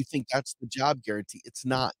that. If you think that's the job guarantee, it's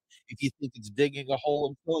not. If you think it's digging a hole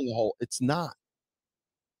and filling a hole, it's not.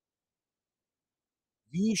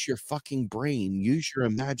 Use your fucking brain, use your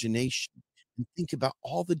imagination, and think about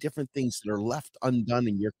all the different things that are left undone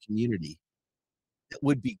in your community that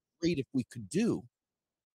would be great if we could do.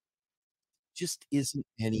 Just isn't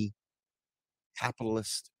any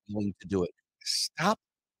capitalist willing to do it. Stop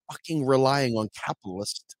fucking relying on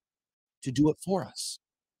capitalists to do it for us.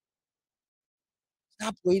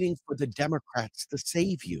 Stop waiting for the Democrats to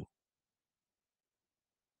save you.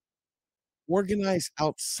 organize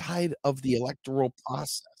outside of the electoral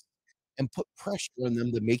process and put pressure on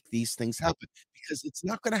them to make these things happen because it's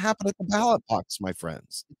not going to happen at the ballot box, my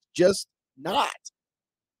friends. It's just not.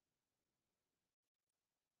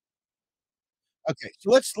 Okay, so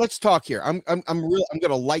let's talk here. I'm going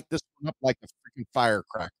to light this one up like a freaking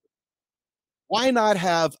firecracker. Why not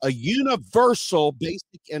have a universal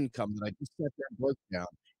basic income that I just sat there and broke down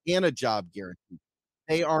and a job guarantee?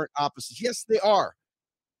 They aren't opposites. Yes, they are.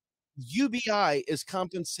 UBI is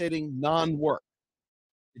compensating non-work.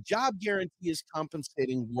 The job guarantee is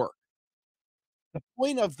compensating work. The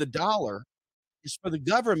point of the dollar is for the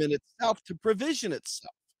government itself to provision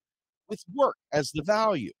itself with work as the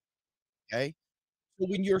value. Okay. So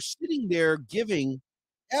when you're sitting there giving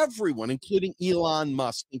everyone, including Elon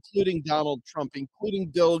Musk, including Donald Trump, including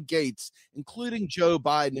Bill Gates, including Joe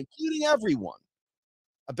Biden, including everyone,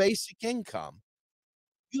 a basic income,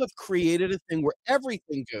 you have created a thing where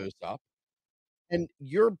everything goes up and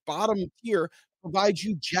your bottom tier provides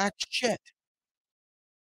you jack shit.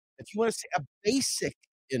 If you want to say a basic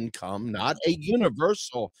income, not a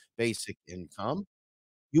universal basic income,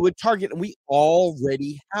 you would target, and we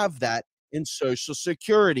already have that in Social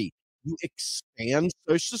Security. You expand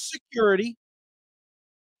Social Security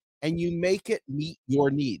and you make it meet your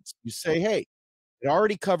needs. You say, hey, it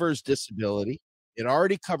already covers disability, it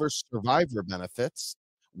already covers survivor benefits.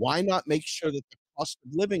 Why not make sure that the cost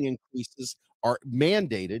of living increases are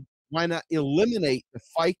mandated? Why not eliminate the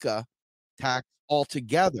FICA tax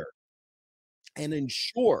altogether and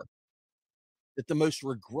ensure that the most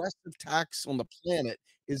regressive tax on the planet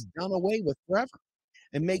is done away with forever?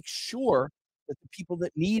 And make sure that the people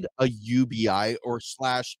that need a UBI or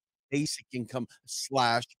slash basic income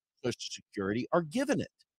slash Social Security are given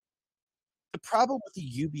it. The problem with the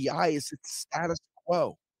UBI is it's status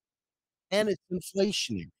quo and it's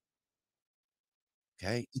inflationary.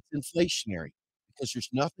 Okay. It's inflationary because there's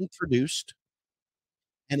nothing produced.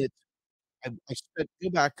 And it's, I spent, go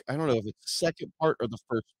back, I don't know if it's the second part or the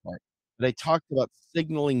first part, but I talked about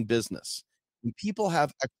signaling business. When people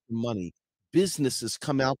have extra money, businesses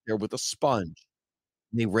come out there with a sponge.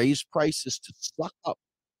 They raise prices to suck up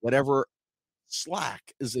whatever slack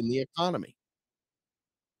is in the economy.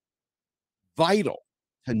 Vital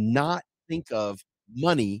to not think of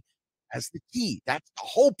money as the key. That's the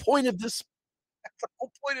whole point of this. That's the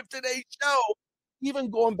whole point of today's show. Even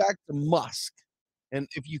going back to Musk. And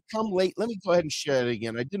if you come late, let me go ahead and share it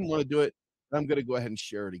again. I didn't want to do it, but I'm going to go ahead and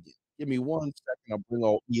share it again. Give me 1 second. I'll bring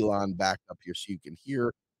old Elon back up here so you can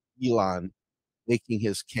hear Elon making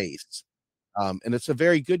his case. And it's a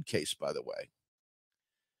very good case, by the way.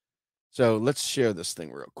 So let's share this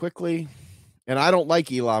thing real quickly. And I don't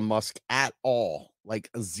like Elon Musk at all. Like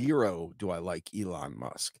zero do I like Elon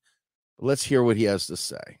Musk. But let's hear what he has to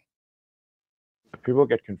say. People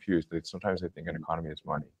get confused. Sometimes they think an economy is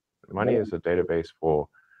money. Money is a database for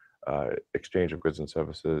exchange of goods and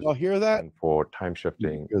services. Y'all hear that? And for time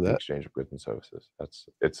shifting the exchange of goods and services.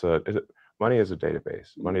 Money is a database.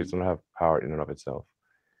 Money doesn't have power in and of itself.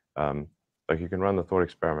 Like you can run the thought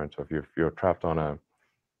experiment of if you're trapped on a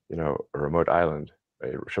remote island, a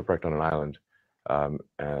shipwrecked on an island, and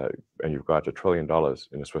you've got $1 trillion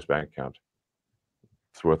in a Swiss bank account.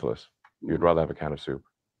 It's worthless. You'd rather have a can of soup.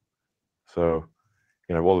 So,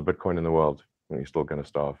 all the Bitcoin in the world, and you're still going to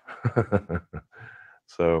starve.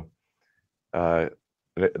 So,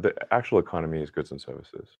 the actual economy is goods and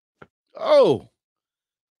services. Oh,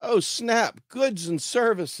 snap. Goods and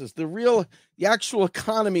services. The actual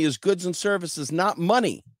economy is goods and services, not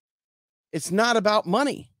money. It's not about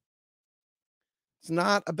money. It's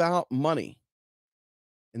not about money.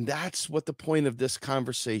 And that's what the point of this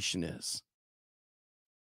conversation is.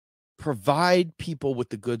 Provide people with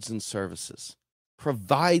the goods and services.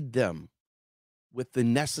 Provide them with the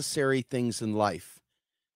necessary things in life.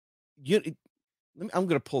 I'm going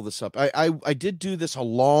to pull this up. I did do this a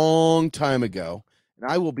long time ago, and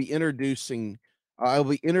I will be interviewing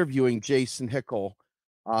Jason Hickel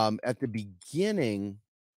at the beginning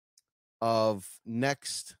of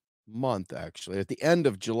next month, actually, at the end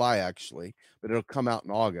of July, actually, but it'll come out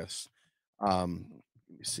in August. Let me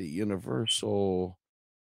see, universal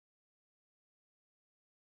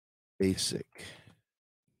basic.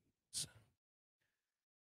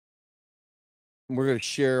 We're going to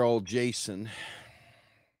share old Jason.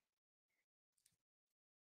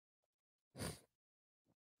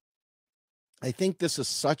 I think this is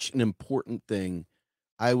such an important thing.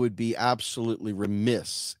 I would be absolutely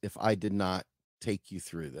remiss if I did not take you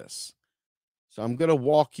through this. So I'm going to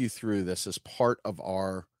walk you through this as part of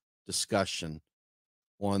our discussion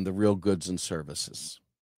on the real goods and services.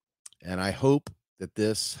 And I hope that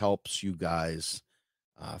this helps you guys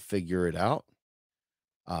figure it out.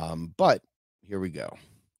 But here we go.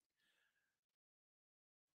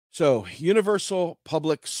 So, universal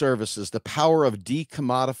public services, the power of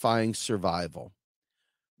decommodifying survival.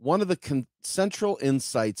 One of the central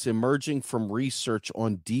insights emerging from research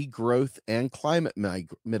on degrowth and climate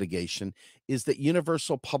mitigation is that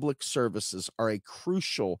universal public services are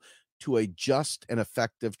crucial to a just and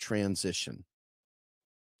effective transition.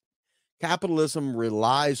 Capitalism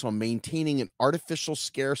relies on maintaining an artificial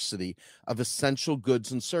scarcity of essential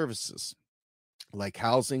goods and services like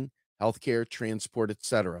housing, healthcare, transport,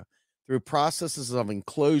 etc., through processes of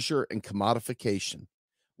enclosure and commodification.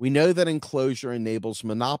 We know that enclosure enables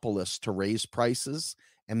monopolists to raise prices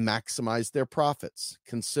and maximize their profits.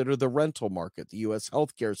 Consider the rental market, the US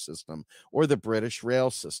healthcare system, or the British rail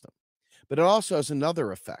system. But it also has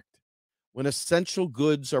another effect. When essential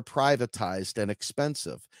goods are privatized and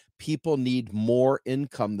expensive, people need more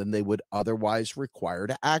income than they would otherwise require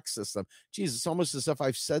to access them. Geez, it's almost as if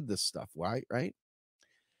I've said this stuff, right?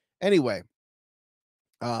 Anyway,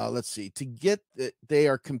 let's see. To get that, they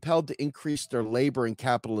are compelled to increase their labor in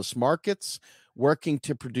capitalist markets, working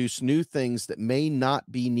to produce new things that may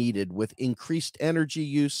not be needed with increased energy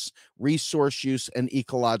use, resource use, and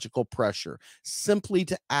ecological pressure, simply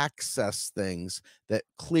to access things that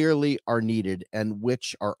clearly are needed and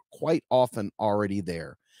which are quite often already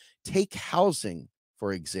there. Take housing,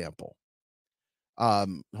 for example.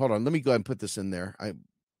 Hold on, let me go ahead and put this in there.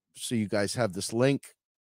 So you guys have this link.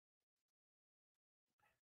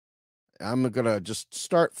 I'm going to just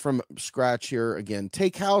start from scratch here again.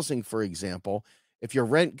 Take housing, for example. If your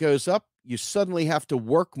rent goes up, you suddenly have to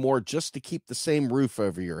work more just to keep the same roof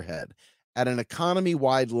over your head. At an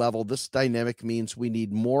economy-wide level, this dynamic means we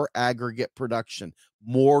need more aggregate production,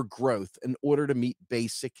 more growth in order to meet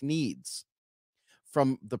basic needs.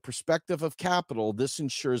 From the perspective of capital, this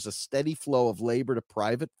ensures a steady flow of labor to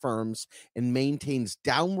private firms and maintains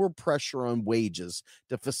downward pressure on wages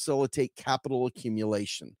to facilitate capital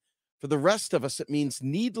accumulation. For the rest of us, it means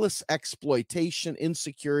needless exploitation,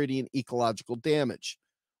 insecurity, and ecological damage.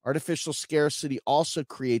 Artificial scarcity also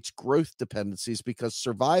creates growth dependencies because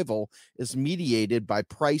survival is mediated by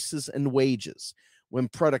prices and wages. When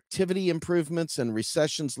productivity improvements and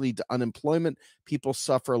recessions lead to unemployment, people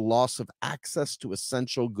suffer loss of access to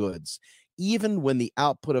essential goods, even when the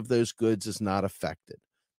output of those goods is not affected.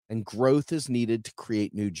 And growth is needed to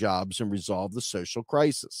create new jobs and resolve the social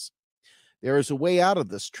crisis. There is a way out of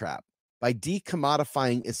this trap. By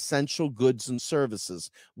decommodifying essential goods and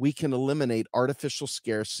services, we can eliminate artificial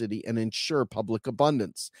scarcity and ensure public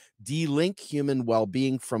abundance, de-link human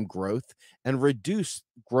well-being from growth, and reduce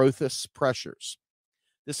growthist pressures.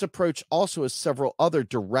 This approach also has several other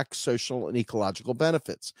direct social and ecological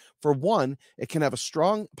benefits. For one, it can have a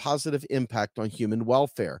strong positive impact on human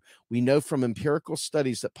welfare. We know from empirical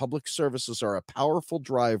studies that public services are a powerful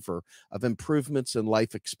driver of improvements in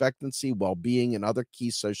life expectancy, well-being, and other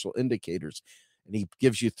key social indicators. And he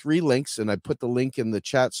gives you 3 links, and I put the link in the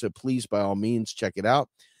chat, so please, by all means, check it out.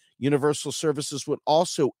 Universal services would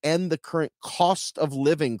also end the current cost of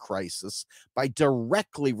living crisis by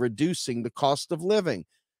directly reducing the cost of living.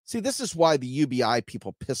 See, this is why the UBI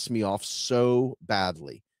people piss me off so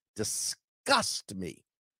badly, disgust me.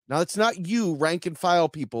 Now, it's not you rank and file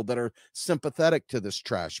people that are sympathetic to this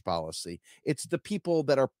trash policy. It's the people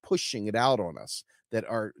that are pushing it out on us that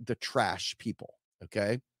are the trash people,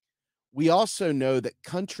 okay? We also know that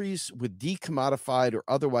countries with decommodified or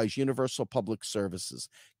otherwise universal public services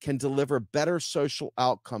can deliver better social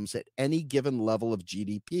outcomes at any given level of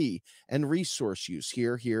GDP and resource use.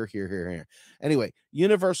 Here. Anyway,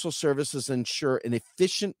 universal services ensure an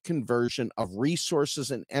efficient conversion of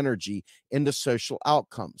resources and energy into social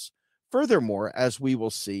outcomes. Furthermore, as we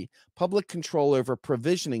will see, public control over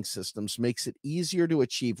provisioning systems makes it easier to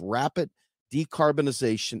achieve rapid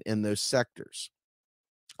decarbonization in those sectors.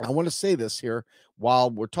 I want to say this here while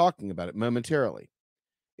we're talking about it momentarily.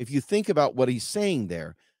 If you think about what he's saying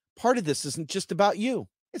there, part of this isn't just about you.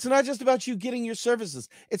 It's not just about you getting your services.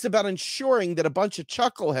 It's about ensuring that a bunch of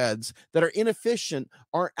chuckleheads that are inefficient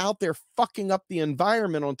aren't out there fucking up the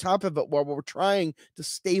environment on top of it while we're trying to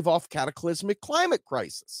stave off cataclysmic climate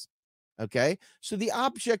crisis. Okay? So the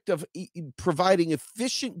object of providing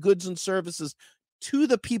efficient goods and services to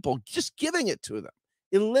the people, just giving it to them,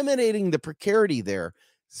 eliminating the precarity there,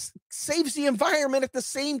 saves the environment at the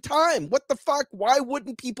same time. What the fuck? Why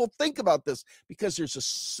wouldn't people think about this? Because there's a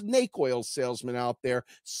snake oil salesman out there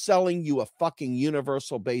selling you a fucking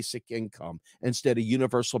universal basic income instead of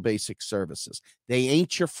universal basic services. They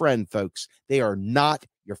ain't your friend, folks. They are not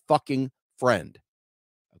your fucking friend.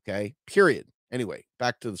 Okay? Period. Anyway,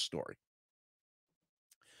 back to the story.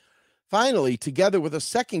 Finally, together with a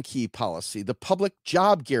second key policy, the public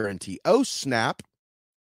job guarantee. Oh, snap.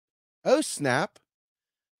 Oh, snap.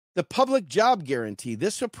 The public job guarantee.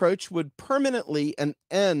 This approach would permanently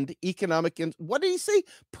end economic what did he say?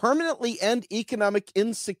 Permanently end economic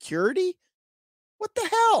insecurity? What the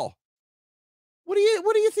hell? What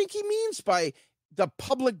do you think he means by the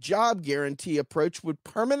public job guarantee approach would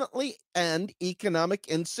permanently end economic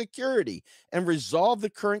insecurity and resolve the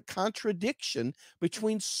current contradiction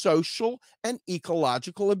between social and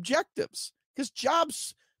ecological objectives? Because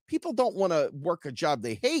jobs, people don't want to work a job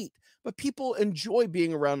they hate, but people enjoy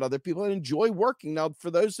being around other people and enjoy working. Now,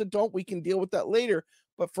 for those that don't, we can deal with that later.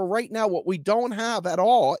 But for right now, what we don't have at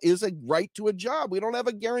all is a right to a job. We don't have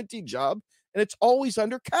a guaranteed job, and it's always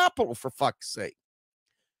under capital, for fuck's sake.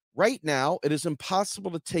 Right now, it is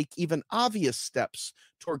impossible to take even obvious steps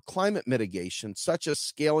toward climate mitigation, such as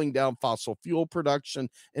scaling down fossil fuel production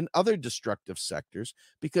and other destructive sectors,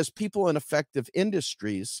 because people in effective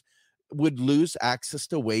industries would lose access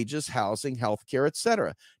to wages, housing, healthcare,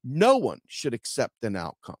 etc. No one should accept an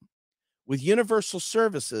outcome. With universal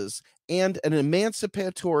services and an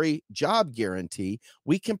emancipatory job guarantee,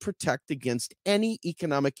 we can protect against any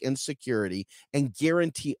economic insecurity and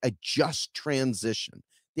guarantee a just transition.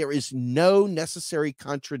 There is no necessary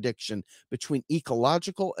contradiction between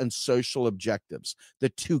ecological and social objectives. The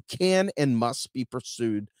two can and must be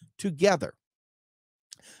pursued together.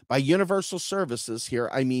 By universal services here,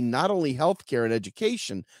 I mean not only healthcare and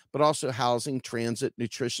education, but also housing, transit,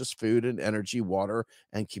 nutritious food and energy, water,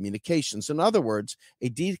 and communications. In other words, a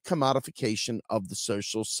decommodification of the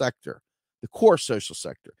social sector, the core social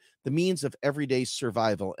sector, the means of everyday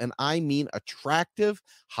survival. And I mean attractive,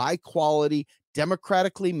 high quality,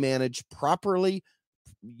 democratically managed, properly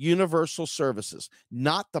universal services,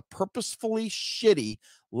 not the purposefully shitty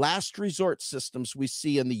last resort systems we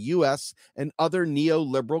see in the US and other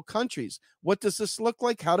neoliberal countries. What does this look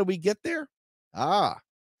like? How do we get there? Well,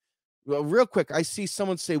 real quick, I see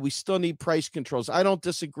someone say we still need price controls. I don't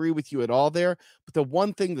disagree with you at all there, but the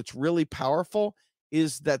one thing that's really powerful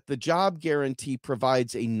is that the job guarantee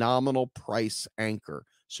provides a nominal price anchor.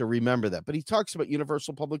 So remember that. But he talks about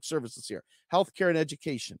universal public services here, healthcare and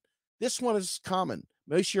education. This one is common.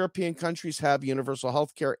 Most European countries have universal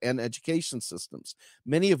healthcare and education systems,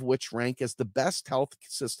 many of which rank as the best health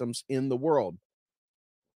systems in the world.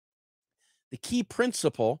 The key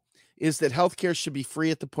principle is that healthcare should be free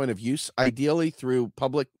at the point of use, ideally through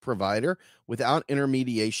public provider without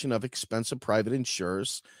intermediation of expensive private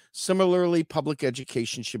insurers. Similarly, public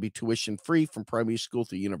education should be tuition free from primary school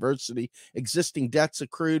through university. Existing debts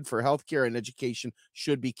accrued for healthcare and education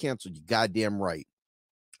should be canceled. You goddamn right.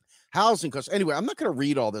 Housing costs. Anyway, I'm not going to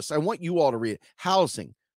read all this. I want you all to read it.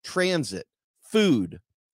 Housing, transit, food,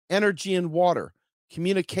 energy and water,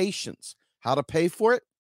 communications. How to pay for it?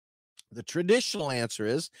 The traditional answer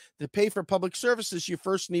is to pay for public services, you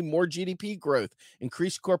first need more GDP growth,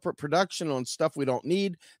 increase corporate production on stuff we don't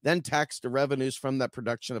need, then tax the revenues from that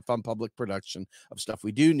production to fund public production of stuff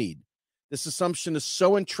we do need. This assumption is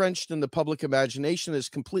so entrenched in the public imagination, it is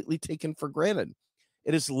completely taken for granted.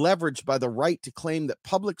 It is leveraged by the right to claim that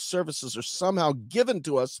public services are somehow given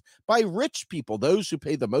to us by rich people, those who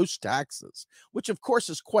pay the most taxes, which of course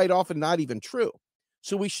is quite often not even true.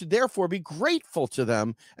 So we should therefore be grateful to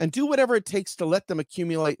them and do whatever it takes to let them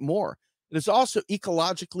accumulate more. It is also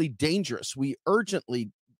ecologically dangerous. We urgently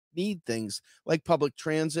need things like public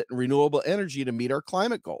transit and renewable energy to meet our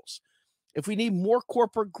climate goals. If we need more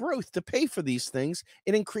corporate growth to pay for these things,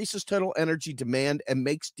 it increases total energy demand and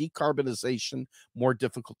makes decarbonization more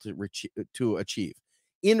difficult to achieve.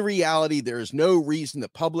 In reality, there is no reason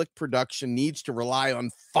that public production needs to rely on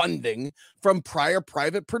funding from prior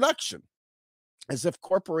private production, as if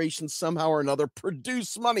corporations somehow or another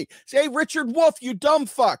produce money. Say, hey, Richard Wolff, you dumb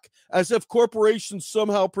fuck. As if corporations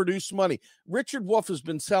somehow produce money. Richard Wolff has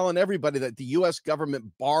been telling everybody that the U.S.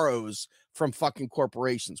 government borrows from fucking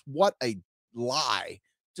corporations. What a lie.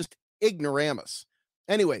 Just ignoramus.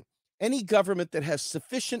 Anyway, any government that has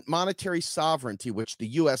sufficient monetary sovereignty, which the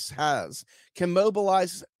U.S. has, can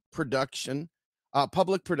mobilize production,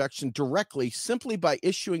 public production directly simply by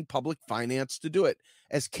issuing public finance to do it.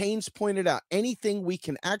 As Keynes pointed out, anything we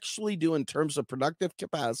can actually do in terms of productive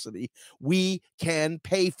capacity, we can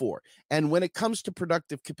pay for. And when it comes to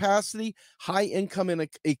productive capacity, high income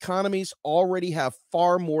economies already have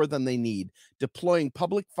far more than they need. Deploying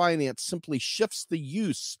public finance simply shifts the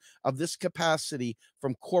use of this capacity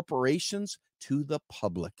from corporations to the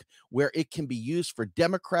public, where it can be used for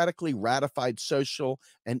democratically ratified social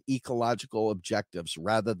and ecological objectives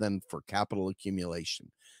rather than for capital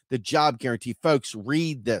accumulation. The job guarantee, folks,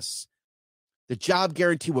 read this. The job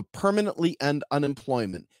guarantee will permanently end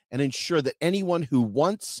unemployment and ensure that anyone who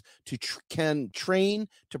wants to can train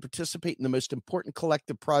to participate in the most important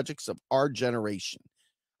collective projects of our generation.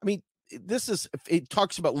 I mean, it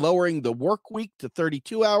talks about lowering the work week to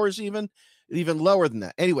 32 hours, even lower than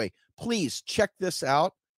that. Anyway, please check this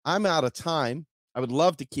out. I'm out of time. I would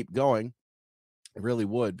love to keep going. I really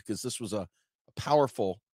would, because this was a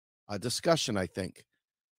powerful discussion, I think.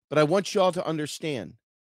 But I want you all to understand,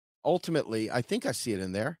 ultimately, I think I see it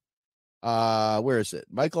in there. Where is it?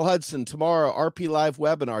 Michael Hudson, tomorrow, RP Live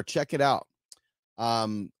webinar. Check it out.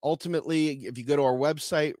 Ultimately, if you go to our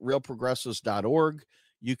website, realprogressives.org,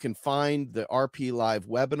 you can find the RP Live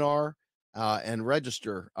webinar and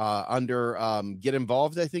register under Get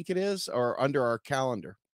Involved, I think it is, or under our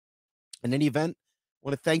calendar. In any event, I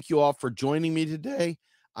want to thank you all for joining me today.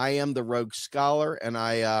 I am the Rogue Scholar, and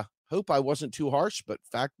I hope I wasn't too harsh, but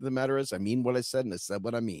fact of the matter is, I mean what I said, and I said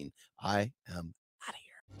what I mean. I am out of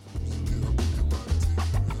here.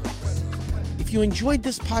 If you enjoyed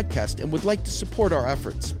this podcast and would like to support our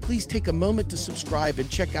efforts, please take a moment to subscribe and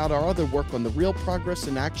check out our other work on the Real Progress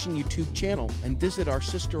in Action YouTube channel, and visit our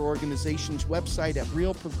sister organization's website at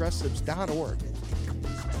realprogressives.org.